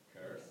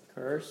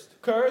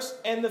cursed.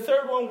 And the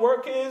third one,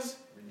 work is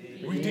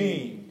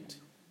redeemed.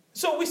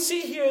 So we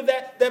see here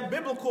that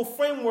biblical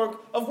framework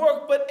of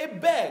work, but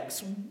it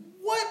begs,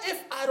 what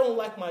if I don't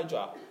like my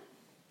job?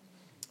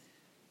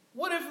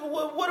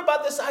 What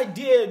about this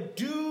idea,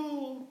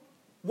 do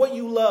what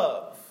you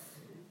love?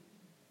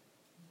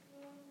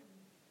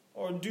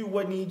 Or do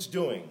what needs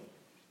doing?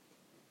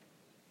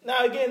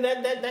 Now again,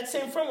 that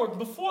same framework,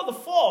 before the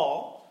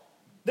fall,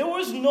 there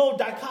was no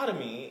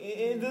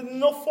dichotomy,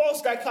 no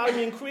false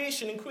dichotomy in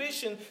creation. In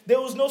creation,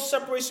 there was no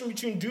separation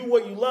between do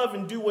what you love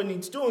and do what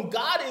needs doing.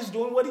 God is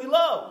doing what he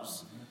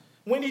loves.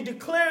 When he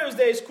declares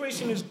that his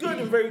creation is good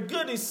and very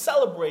good, he's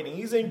celebrating,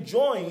 he's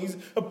enjoying, he's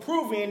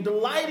approving and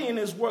delighting in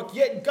his work.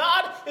 Yet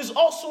God is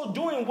also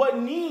doing what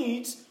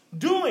needs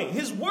doing.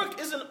 His work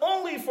isn't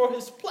only for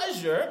his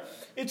pleasure,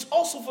 it's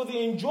also for the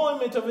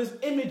enjoyment of his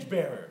image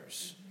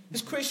bearers.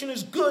 His creation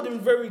is good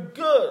and very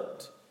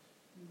good.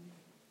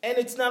 And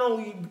it's not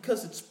only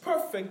because it's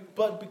perfect,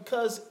 but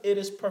because it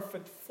is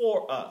perfect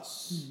for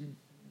us. Mm-hmm.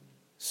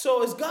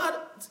 So as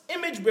God's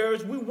image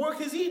bearers, we work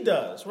as he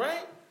does,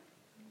 right?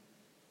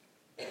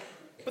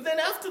 But then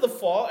after the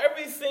fall,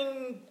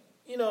 everything,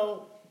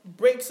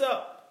 breaks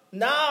up.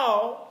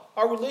 Now,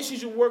 our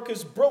relationship work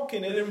is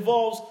broken. It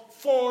involves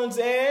thorns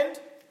and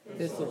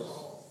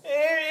thistles.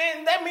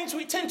 And that means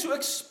we tend to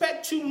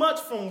expect too much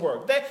from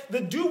work. That the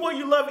do what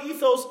you love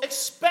ethos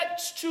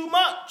expects too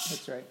much.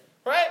 That's right.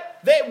 Right?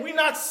 That we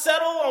not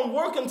settle on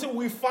work until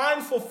we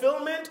find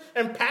fulfillment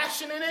and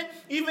passion in it,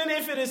 even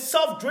if it is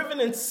self-driven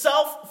and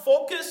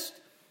self-focused.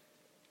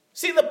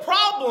 See, the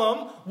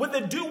problem with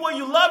the do what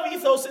you love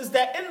ethos is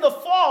that in the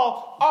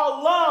fall,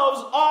 our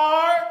loves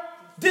are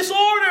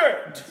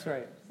disordered. That's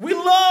right. We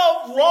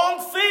love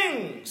wrong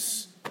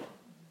things.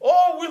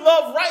 Or we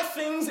love right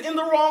things in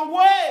the wrong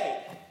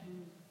way.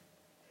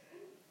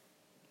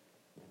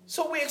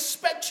 So we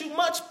expect too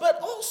much, but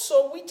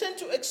also we tend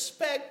to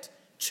expect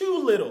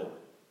too little.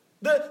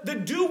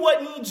 The do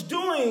what needs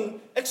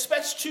doing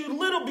expects too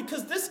little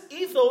because this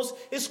ethos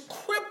is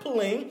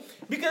crippling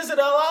because it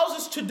allows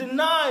us to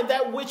deny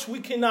that which we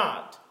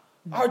cannot.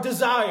 Our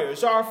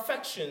desires, our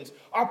affections,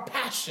 our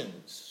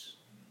passions.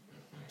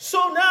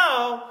 So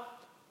now,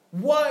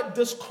 what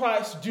does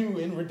Christ do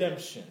in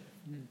redemption?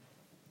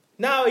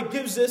 Now it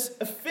gives us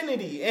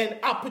affinity and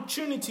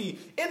opportunity.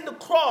 In the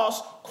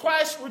cross,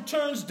 Christ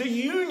returns the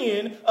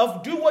union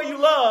of do what you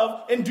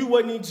love and do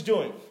what needs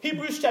doing.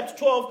 Hebrews chapter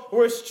 12,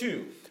 verse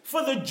 2.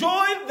 For the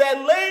joy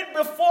that laid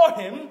before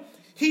him,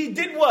 he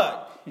did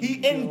what?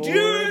 He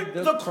endured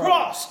the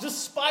cross,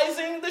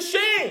 despising the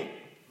shame.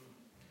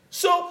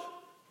 So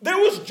there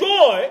was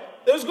joy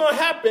that was going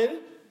to happen,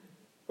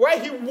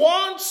 right? He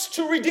wants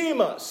to redeem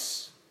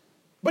us.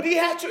 But he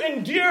had to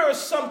endure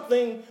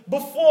something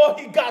before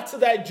he got to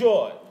that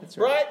joy. That's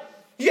right?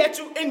 He had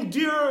to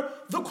endure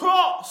the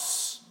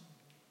cross.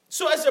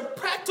 So as a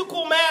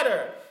practical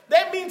matter,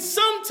 that means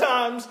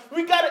sometimes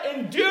we got to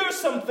endure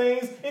some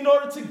things in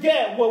order to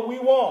get what we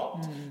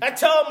want. I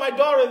tell my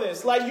daughter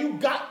this, you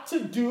got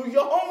to do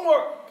your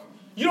homework.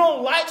 You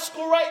don't like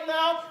school right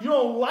now, you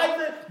don't like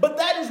it, but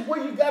that is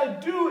what you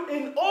got to do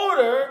in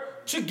order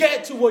to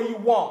get to what you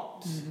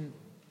want. Mm-hmm.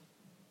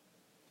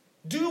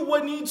 Do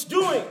what needs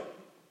doing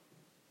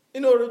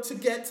in order to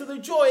get to the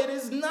joy. It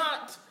is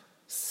not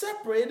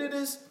separate, it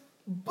is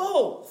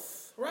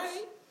both,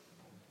 right?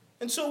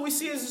 And so we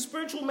see as a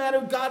spiritual matter,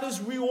 God is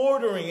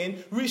reordering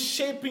and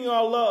reshaping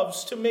our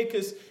loves to make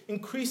us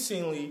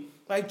increasingly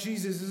like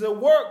Jesus. It's a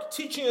work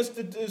teaching us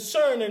to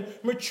discern and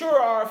mature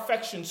our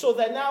affection so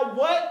that now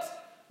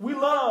what we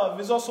love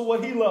is also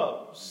what he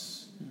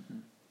loves. Mm-hmm.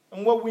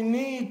 And what we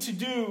need to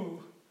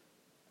do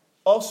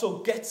also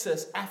gets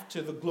us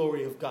after the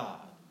glory of God.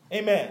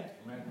 Amen.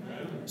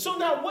 Amen. So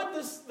now what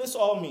does this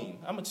all mean?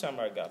 How much time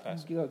I got,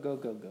 Pastor? Go.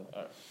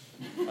 All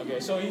right. Okay,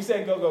 so he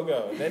said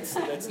go.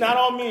 That's not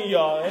on me,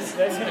 y'all.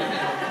 That's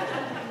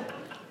him.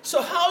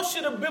 So how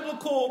should a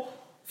biblical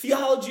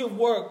theology of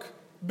work,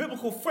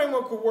 biblical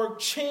framework of work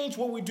change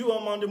what we do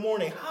on Monday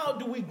morning? How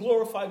do we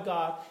glorify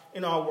God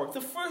in our work?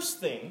 The first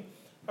thing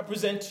I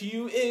present to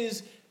you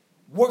is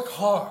work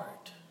hard.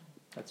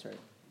 That's right.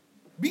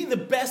 Be the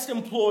best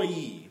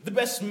employee, the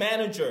best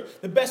manager,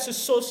 the best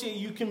associate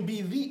you can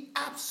be, the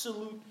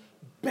absolute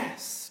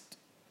best.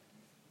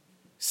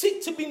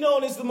 Seek to be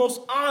known as the most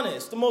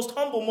honest, the most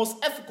humble,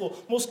 most ethical,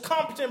 most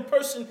competent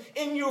person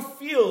in your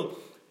field.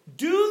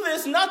 Do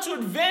this not to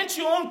advance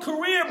your own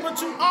career, but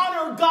to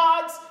honor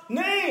God's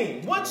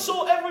name.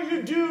 Whatsoever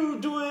you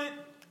do, do it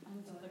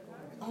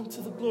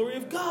unto the glory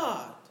of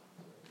God.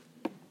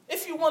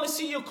 If you want to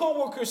see your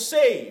coworkers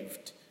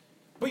saved,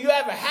 but you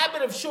have a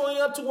habit of showing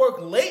up to work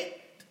late,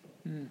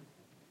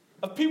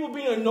 of people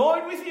being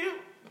annoyed with you,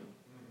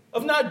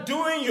 of not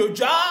doing your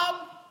job,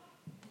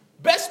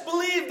 best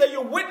believe that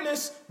your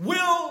witness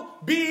will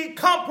be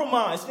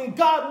compromised and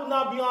God will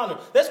not be honored.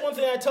 That's one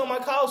thing I tell my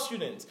college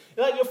students.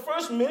 Your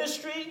first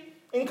ministry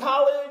in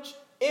college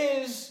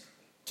is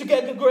to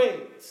get good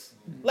grades.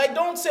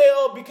 Don't say,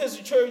 because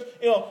the church,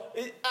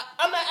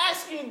 I'm not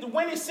asking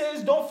when it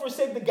says don't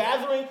forsake the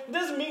gathering. It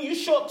doesn't mean you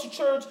show up to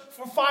church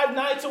for 5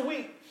 nights a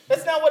week.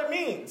 That's not what it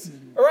means.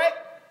 All right?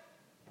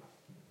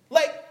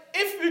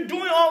 If you're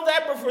doing all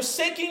that but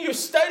forsaking your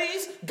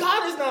studies,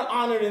 God is not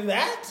honored in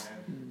that.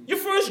 Your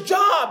first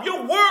job,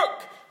 your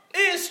work,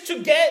 is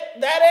to get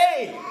that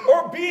A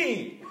or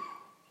B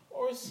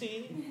or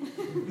C.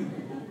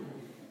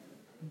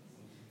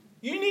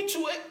 You need to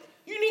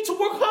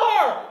work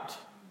hard.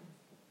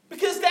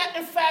 Because that,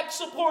 in fact,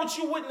 supports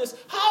your witness.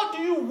 How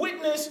do you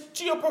witness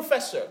to your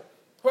professor,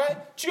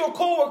 right? To your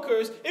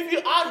coworkers if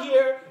you're out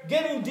here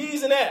getting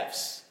D's and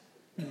F's?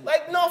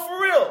 Like, no,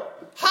 for real.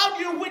 How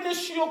do you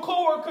witness to your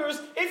coworkers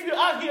if you're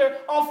out here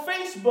on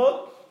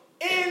Facebook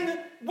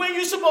when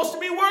you're supposed to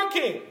be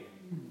working?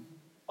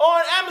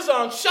 On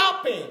Amazon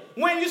shopping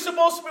when you're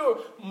supposed to be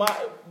working?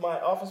 My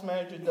office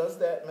manager does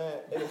that, man.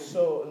 It is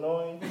so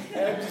annoying.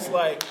 And I'm just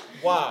like,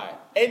 why?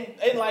 And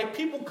like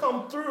people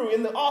come through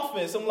in the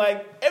office. I'm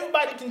like,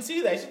 everybody can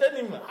see that. She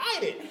doesn't even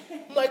hide it.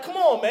 I'm like, come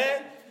on,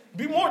 man.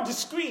 Be more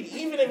discreet,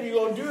 even if you're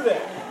going to do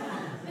that.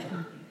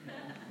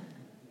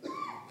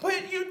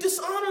 But you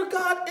dishonor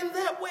God in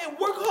that way.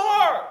 Work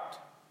hard.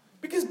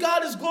 Because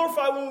God is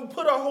glorified when we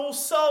put our whole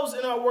selves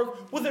in our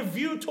work with a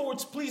view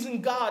towards pleasing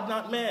God,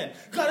 not man.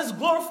 God is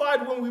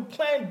glorified when we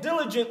plan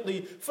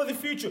diligently for the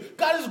future.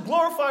 God is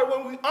glorified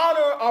when we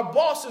honor our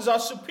bosses,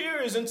 our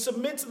superiors, and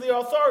submit to their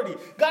authority.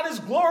 God is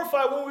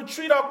glorified when we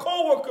treat our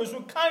co-workers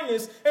with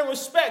kindness and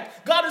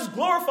respect. God is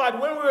glorified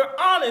when we're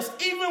honest,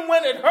 even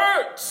when it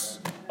hurts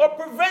or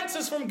prevents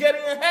us from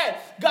getting ahead.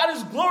 God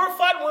is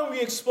glorified when we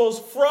expose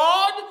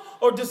fraud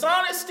or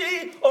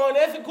dishonesty or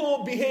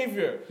unethical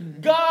behavior.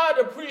 God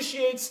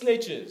appreciates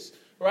snitches,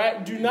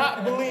 right? Do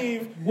not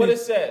believe what it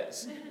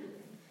says.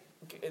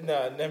 Okay,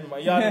 no, never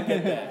mind. Y'all didn't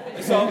get that.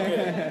 It's all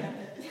good.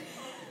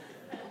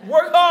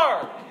 Work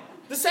hard.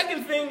 The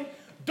second thing,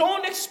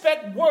 don't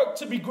expect work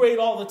to be great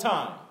all the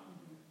time.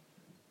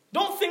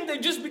 Don't think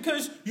that just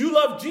because you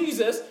love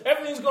Jesus,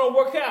 everything's going to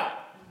work out.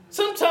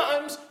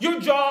 Sometimes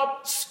your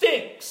job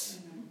stinks.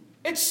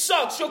 It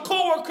sucks. Your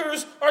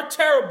coworkers are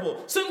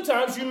terrible.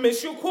 Sometimes you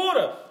miss your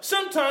quota.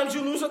 Sometimes you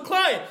lose a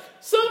client.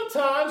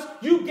 Sometimes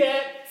you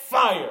get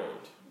fired.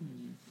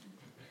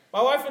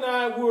 My wife and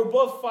I, we were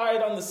both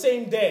fired on the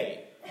same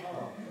day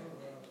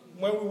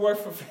when we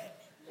worked for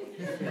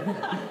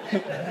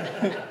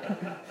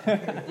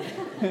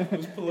It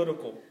was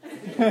political.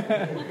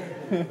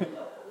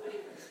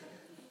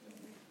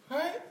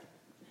 Right?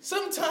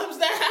 Sometimes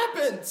that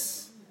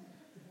happens.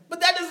 But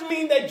that doesn't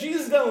mean that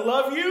Jesus doesn't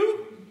love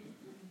you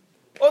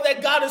or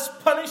that God is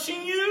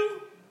punishing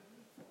you.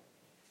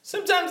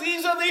 Sometimes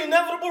these are the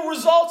inevitable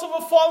results of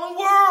a fallen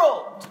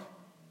world.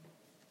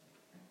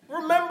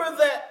 Remember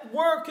that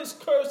work is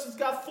cursed. It's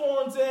got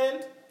thorns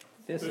and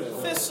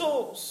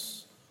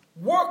thistles.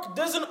 Work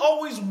doesn't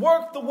always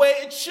work the way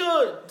it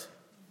should.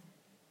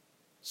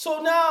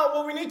 So now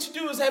what we need to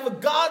do is have a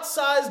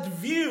God-sized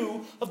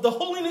view of the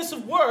holiness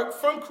of work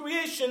from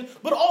creation,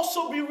 but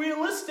also be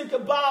realistic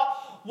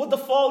about what the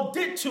fall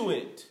did to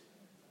it.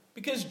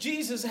 Because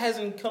Jesus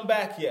hasn't come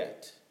back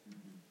yet.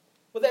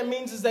 What that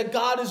means is that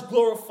God is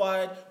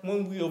glorified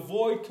when we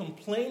avoid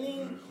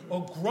complaining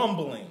or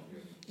grumbling,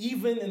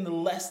 even in the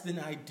less than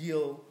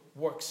ideal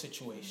work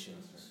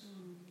situations.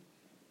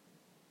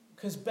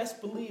 Because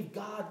best believe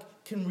God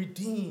can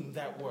redeem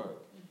that work.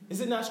 Is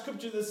it not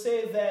scripture to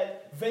say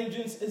that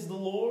vengeance is the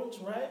Lord's,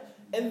 right?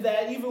 And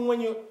that even when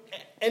your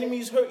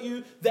enemies hurt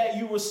you, that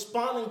you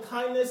respond in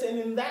kindness, and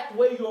in that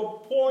way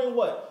you're pouring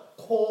what?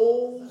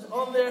 Coals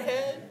on their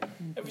head?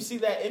 Ever see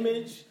that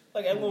image?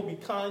 Like, I'm going to be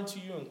kind to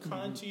you and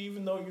kind to you,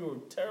 even though you were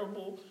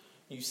terrible.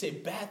 And you say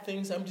bad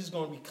things, I'm just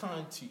going to be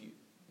kind to you.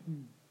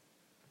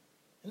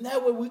 And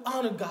that way we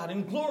honor God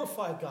and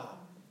glorify God.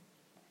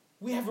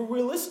 We have a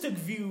realistic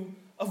view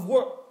of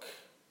work.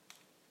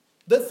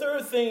 The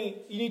third thing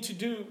you need to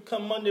do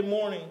come Monday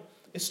morning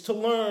is to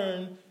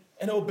learn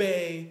and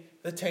obey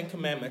the Ten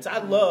Commandments. I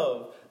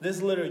love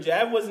this liturgy.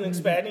 I wasn't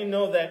expecting, I didn't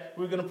know that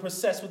we were going to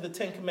process with the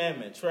Ten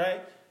Commandments,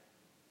 right?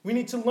 We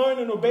need to learn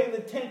and obey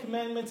the Ten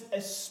Commandments,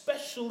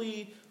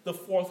 especially the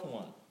fourth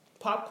one.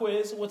 Pop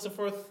quiz, what's the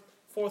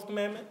fourth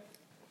commandment?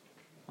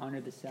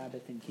 Honor the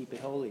Sabbath and keep it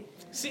holy.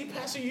 See,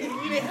 Pastor, you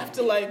didn't have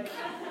to,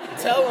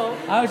 tell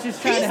him. I was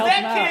just trying to help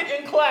him out. He's that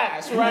kid in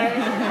class, right?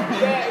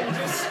 That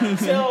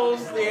just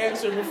tells the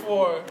answer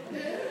before.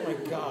 Oh, my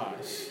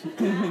gosh.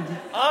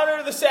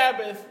 Honor the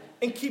Sabbath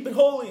and keep it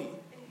holy.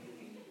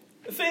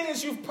 The thing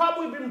is, you've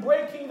probably been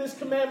breaking this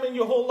commandment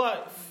your whole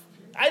life.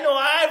 I know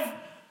I've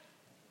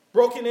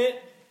broken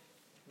it.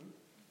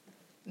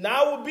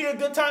 Now would be a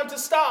good time to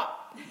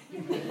stop.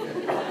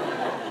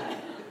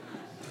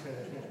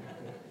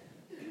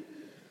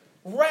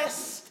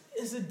 Rest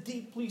is a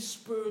deeply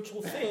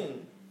spiritual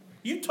thing.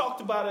 You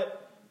talked about it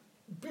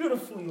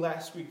beautifully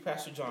last week,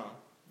 Pastor John.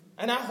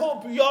 And I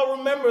hope y'all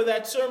remember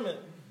that sermon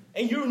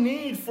and your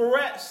need for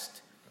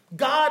rest.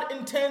 God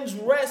intends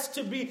rest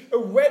to be a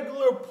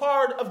regular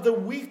part of the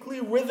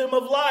weekly rhythm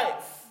of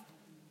life.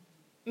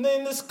 And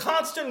then this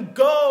constant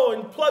go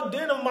and plugged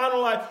in of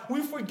modern life,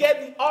 we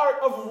forget the art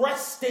of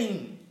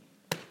resting.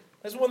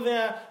 That's one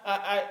thing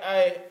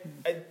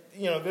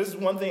this is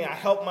one thing I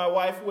help my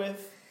wife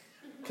with.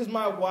 Because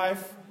my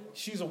wife,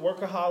 she's a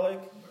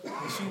workaholic,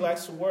 and she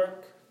likes to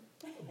work,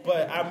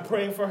 but I'm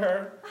praying for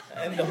her,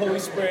 and the Holy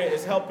Spirit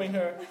is helping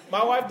her.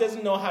 My wife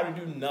doesn't know how to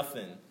do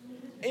nothing.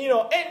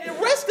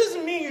 And rest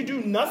doesn't mean you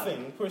do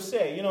nothing per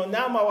se.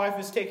 Now my wife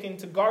is taken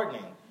to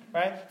gardening,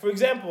 right? For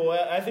example,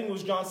 I think it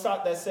was John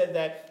Stott that said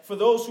that for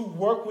those who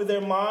work with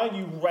their mind,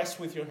 you rest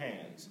with your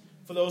hands.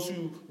 For those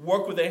who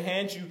work with their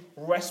hands, you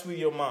rest with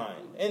your mind.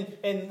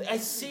 And I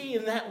see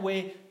in that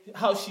way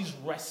how she's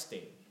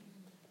resting.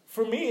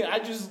 For me, I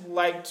just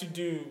like to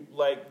do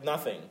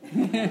nothing.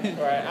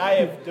 Right? I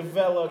have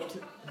developed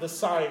the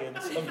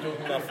science of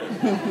doing nothing.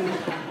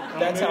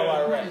 That's how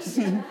I rest.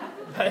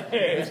 I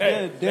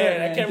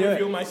can't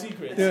reveal my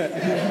secrets.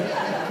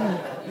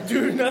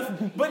 Do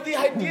nothing. But the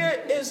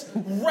idea is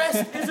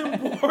rest is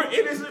important.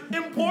 It is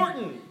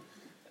important.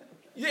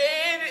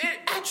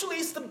 Actually,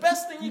 it's the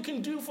best thing you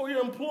can do for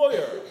your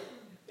employer.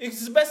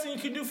 It's the best thing you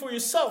can do for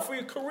yourself, for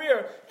your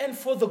career, and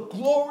for the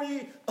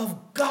glory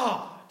of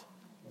God.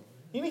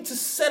 You need to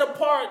set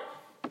apart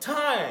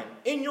time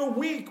in your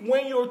week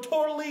when you're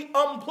totally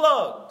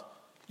unplugged.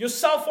 Your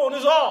cell phone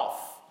is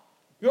off.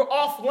 You're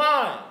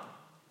offline.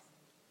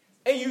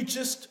 And you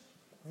just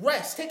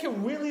rest. Take a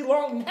really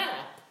long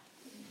nap.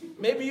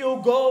 Maybe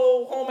you'll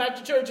go home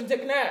after church and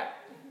take a nap.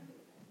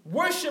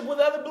 Worship with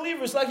other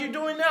believers like you're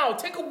doing now.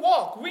 Take a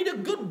walk. Read a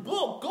good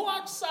book. Go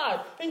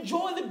outside.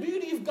 Enjoy the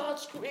beauty of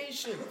God's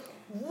creation.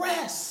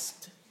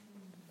 Rest.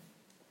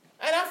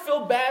 And I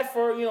feel bad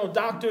for,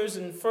 doctors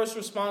and first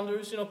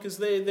responders, because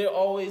they're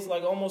always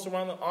almost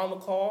on the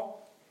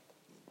call.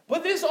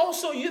 But there's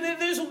also,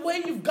 there's a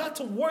way you've got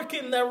to work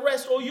in that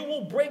rest or you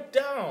will break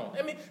down.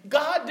 I mean,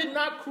 God did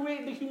not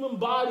create the human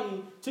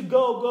body to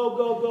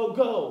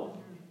go.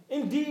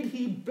 Indeed,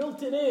 he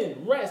built it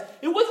in, rest.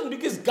 It wasn't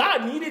because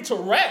God needed to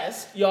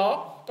rest,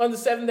 y'all, on the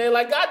seventh day.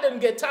 God doesn't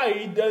get tired.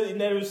 He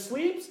never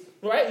sleeps,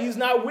 right? He's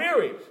not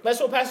weary. That's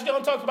what Pastor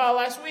John talked about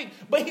last week.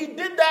 But he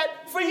did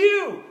that for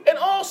you and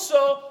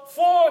also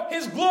for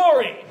his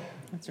glory.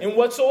 Right. And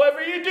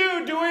whatsoever you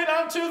do, do it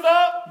unto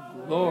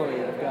the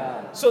glory of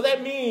God. So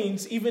that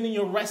means even in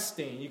your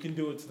resting, you can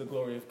do it to the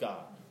glory of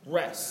God.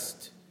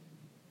 Rest.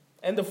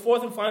 And the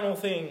fourth and final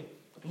thing,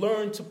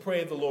 learn to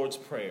pray the Lord's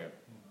Prayer.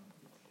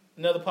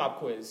 Another pop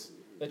quiz.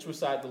 Let's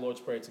recite the Lord's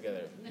Prayer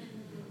together.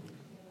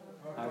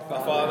 Our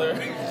Father,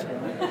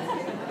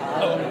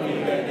 hallowed be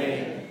thy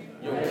name.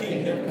 Your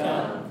kingdom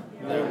come,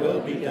 thy will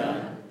be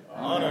done,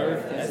 on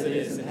earth as it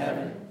is in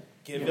heaven.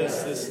 Give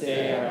us this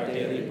day our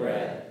daily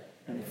bread,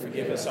 and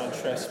forgive us our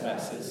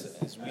trespasses,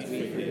 as we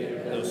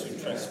forgive those who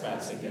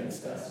trespass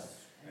against us.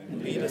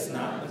 And lead us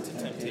not into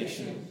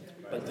temptation,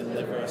 but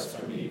deliver us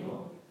from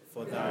evil.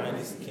 For thine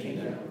is the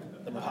kingdom,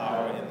 the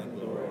power, and the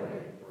glory,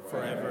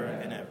 forever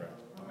and ever.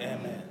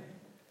 Amen.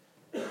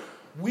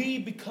 We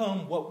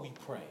become what we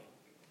pray.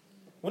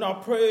 When our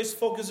prayers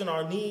focus on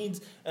our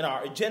needs and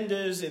our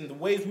agendas and the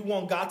ways we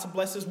want God to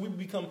bless us, we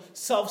become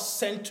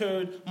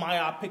self-centered,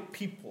 myopic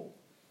people.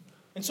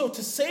 And so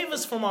to save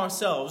us from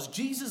ourselves,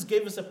 Jesus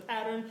gave us a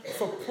pattern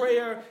for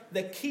prayer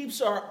that keeps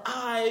our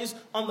eyes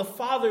on the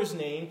Father's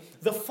name,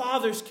 the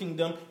Father's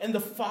kingdom, and the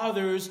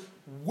Father's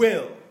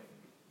will.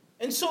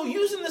 And so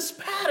using this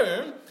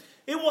pattern,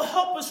 it will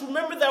help us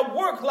remember that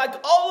work, like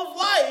all of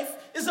life,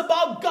 is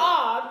about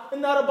God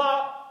and not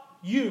about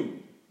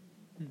you.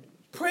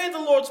 Pray the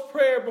Lord's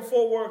Prayer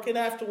before work and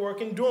after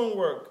work and during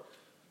work.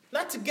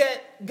 Not to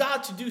get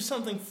God to do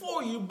something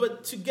for you,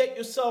 but to get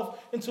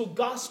yourself into a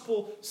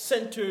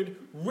gospel-centered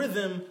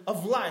rhythm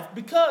of life.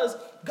 Because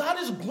God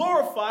is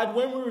glorified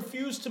when we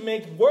refuse to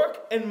make work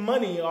and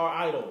money our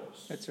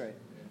idols. That's right.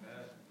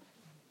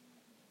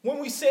 When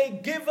we say,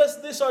 give us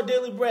this our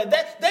daily bread,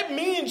 that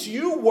means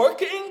you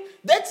working.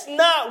 That's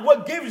not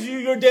what gives you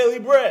your daily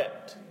bread.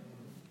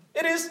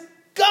 It is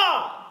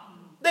God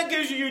that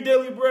gives you your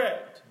daily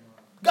bread.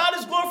 God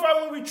is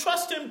glorified when we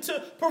trust him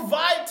to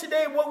provide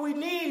today what we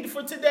need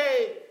for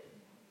today.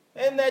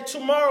 And that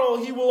tomorrow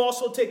he will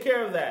also take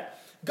care of that.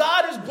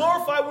 God is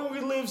glorified when we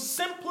live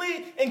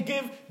simply and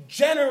give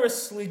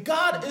generously.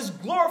 God is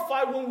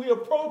glorified when we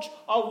approach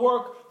our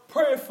work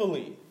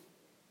prayerfully.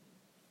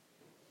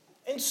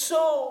 And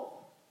so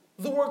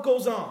the work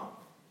goes on.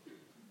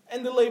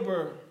 And the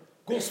labor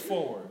goes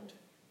forward.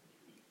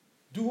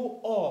 Do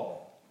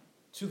all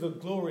to the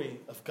glory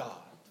of God.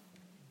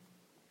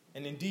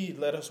 And indeed,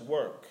 let us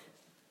work,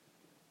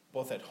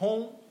 both at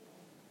home,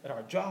 at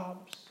our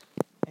jobs,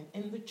 and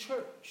in the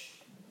church,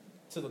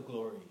 to the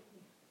glory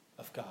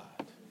of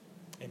God.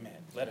 Amen.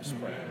 Let us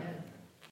pray.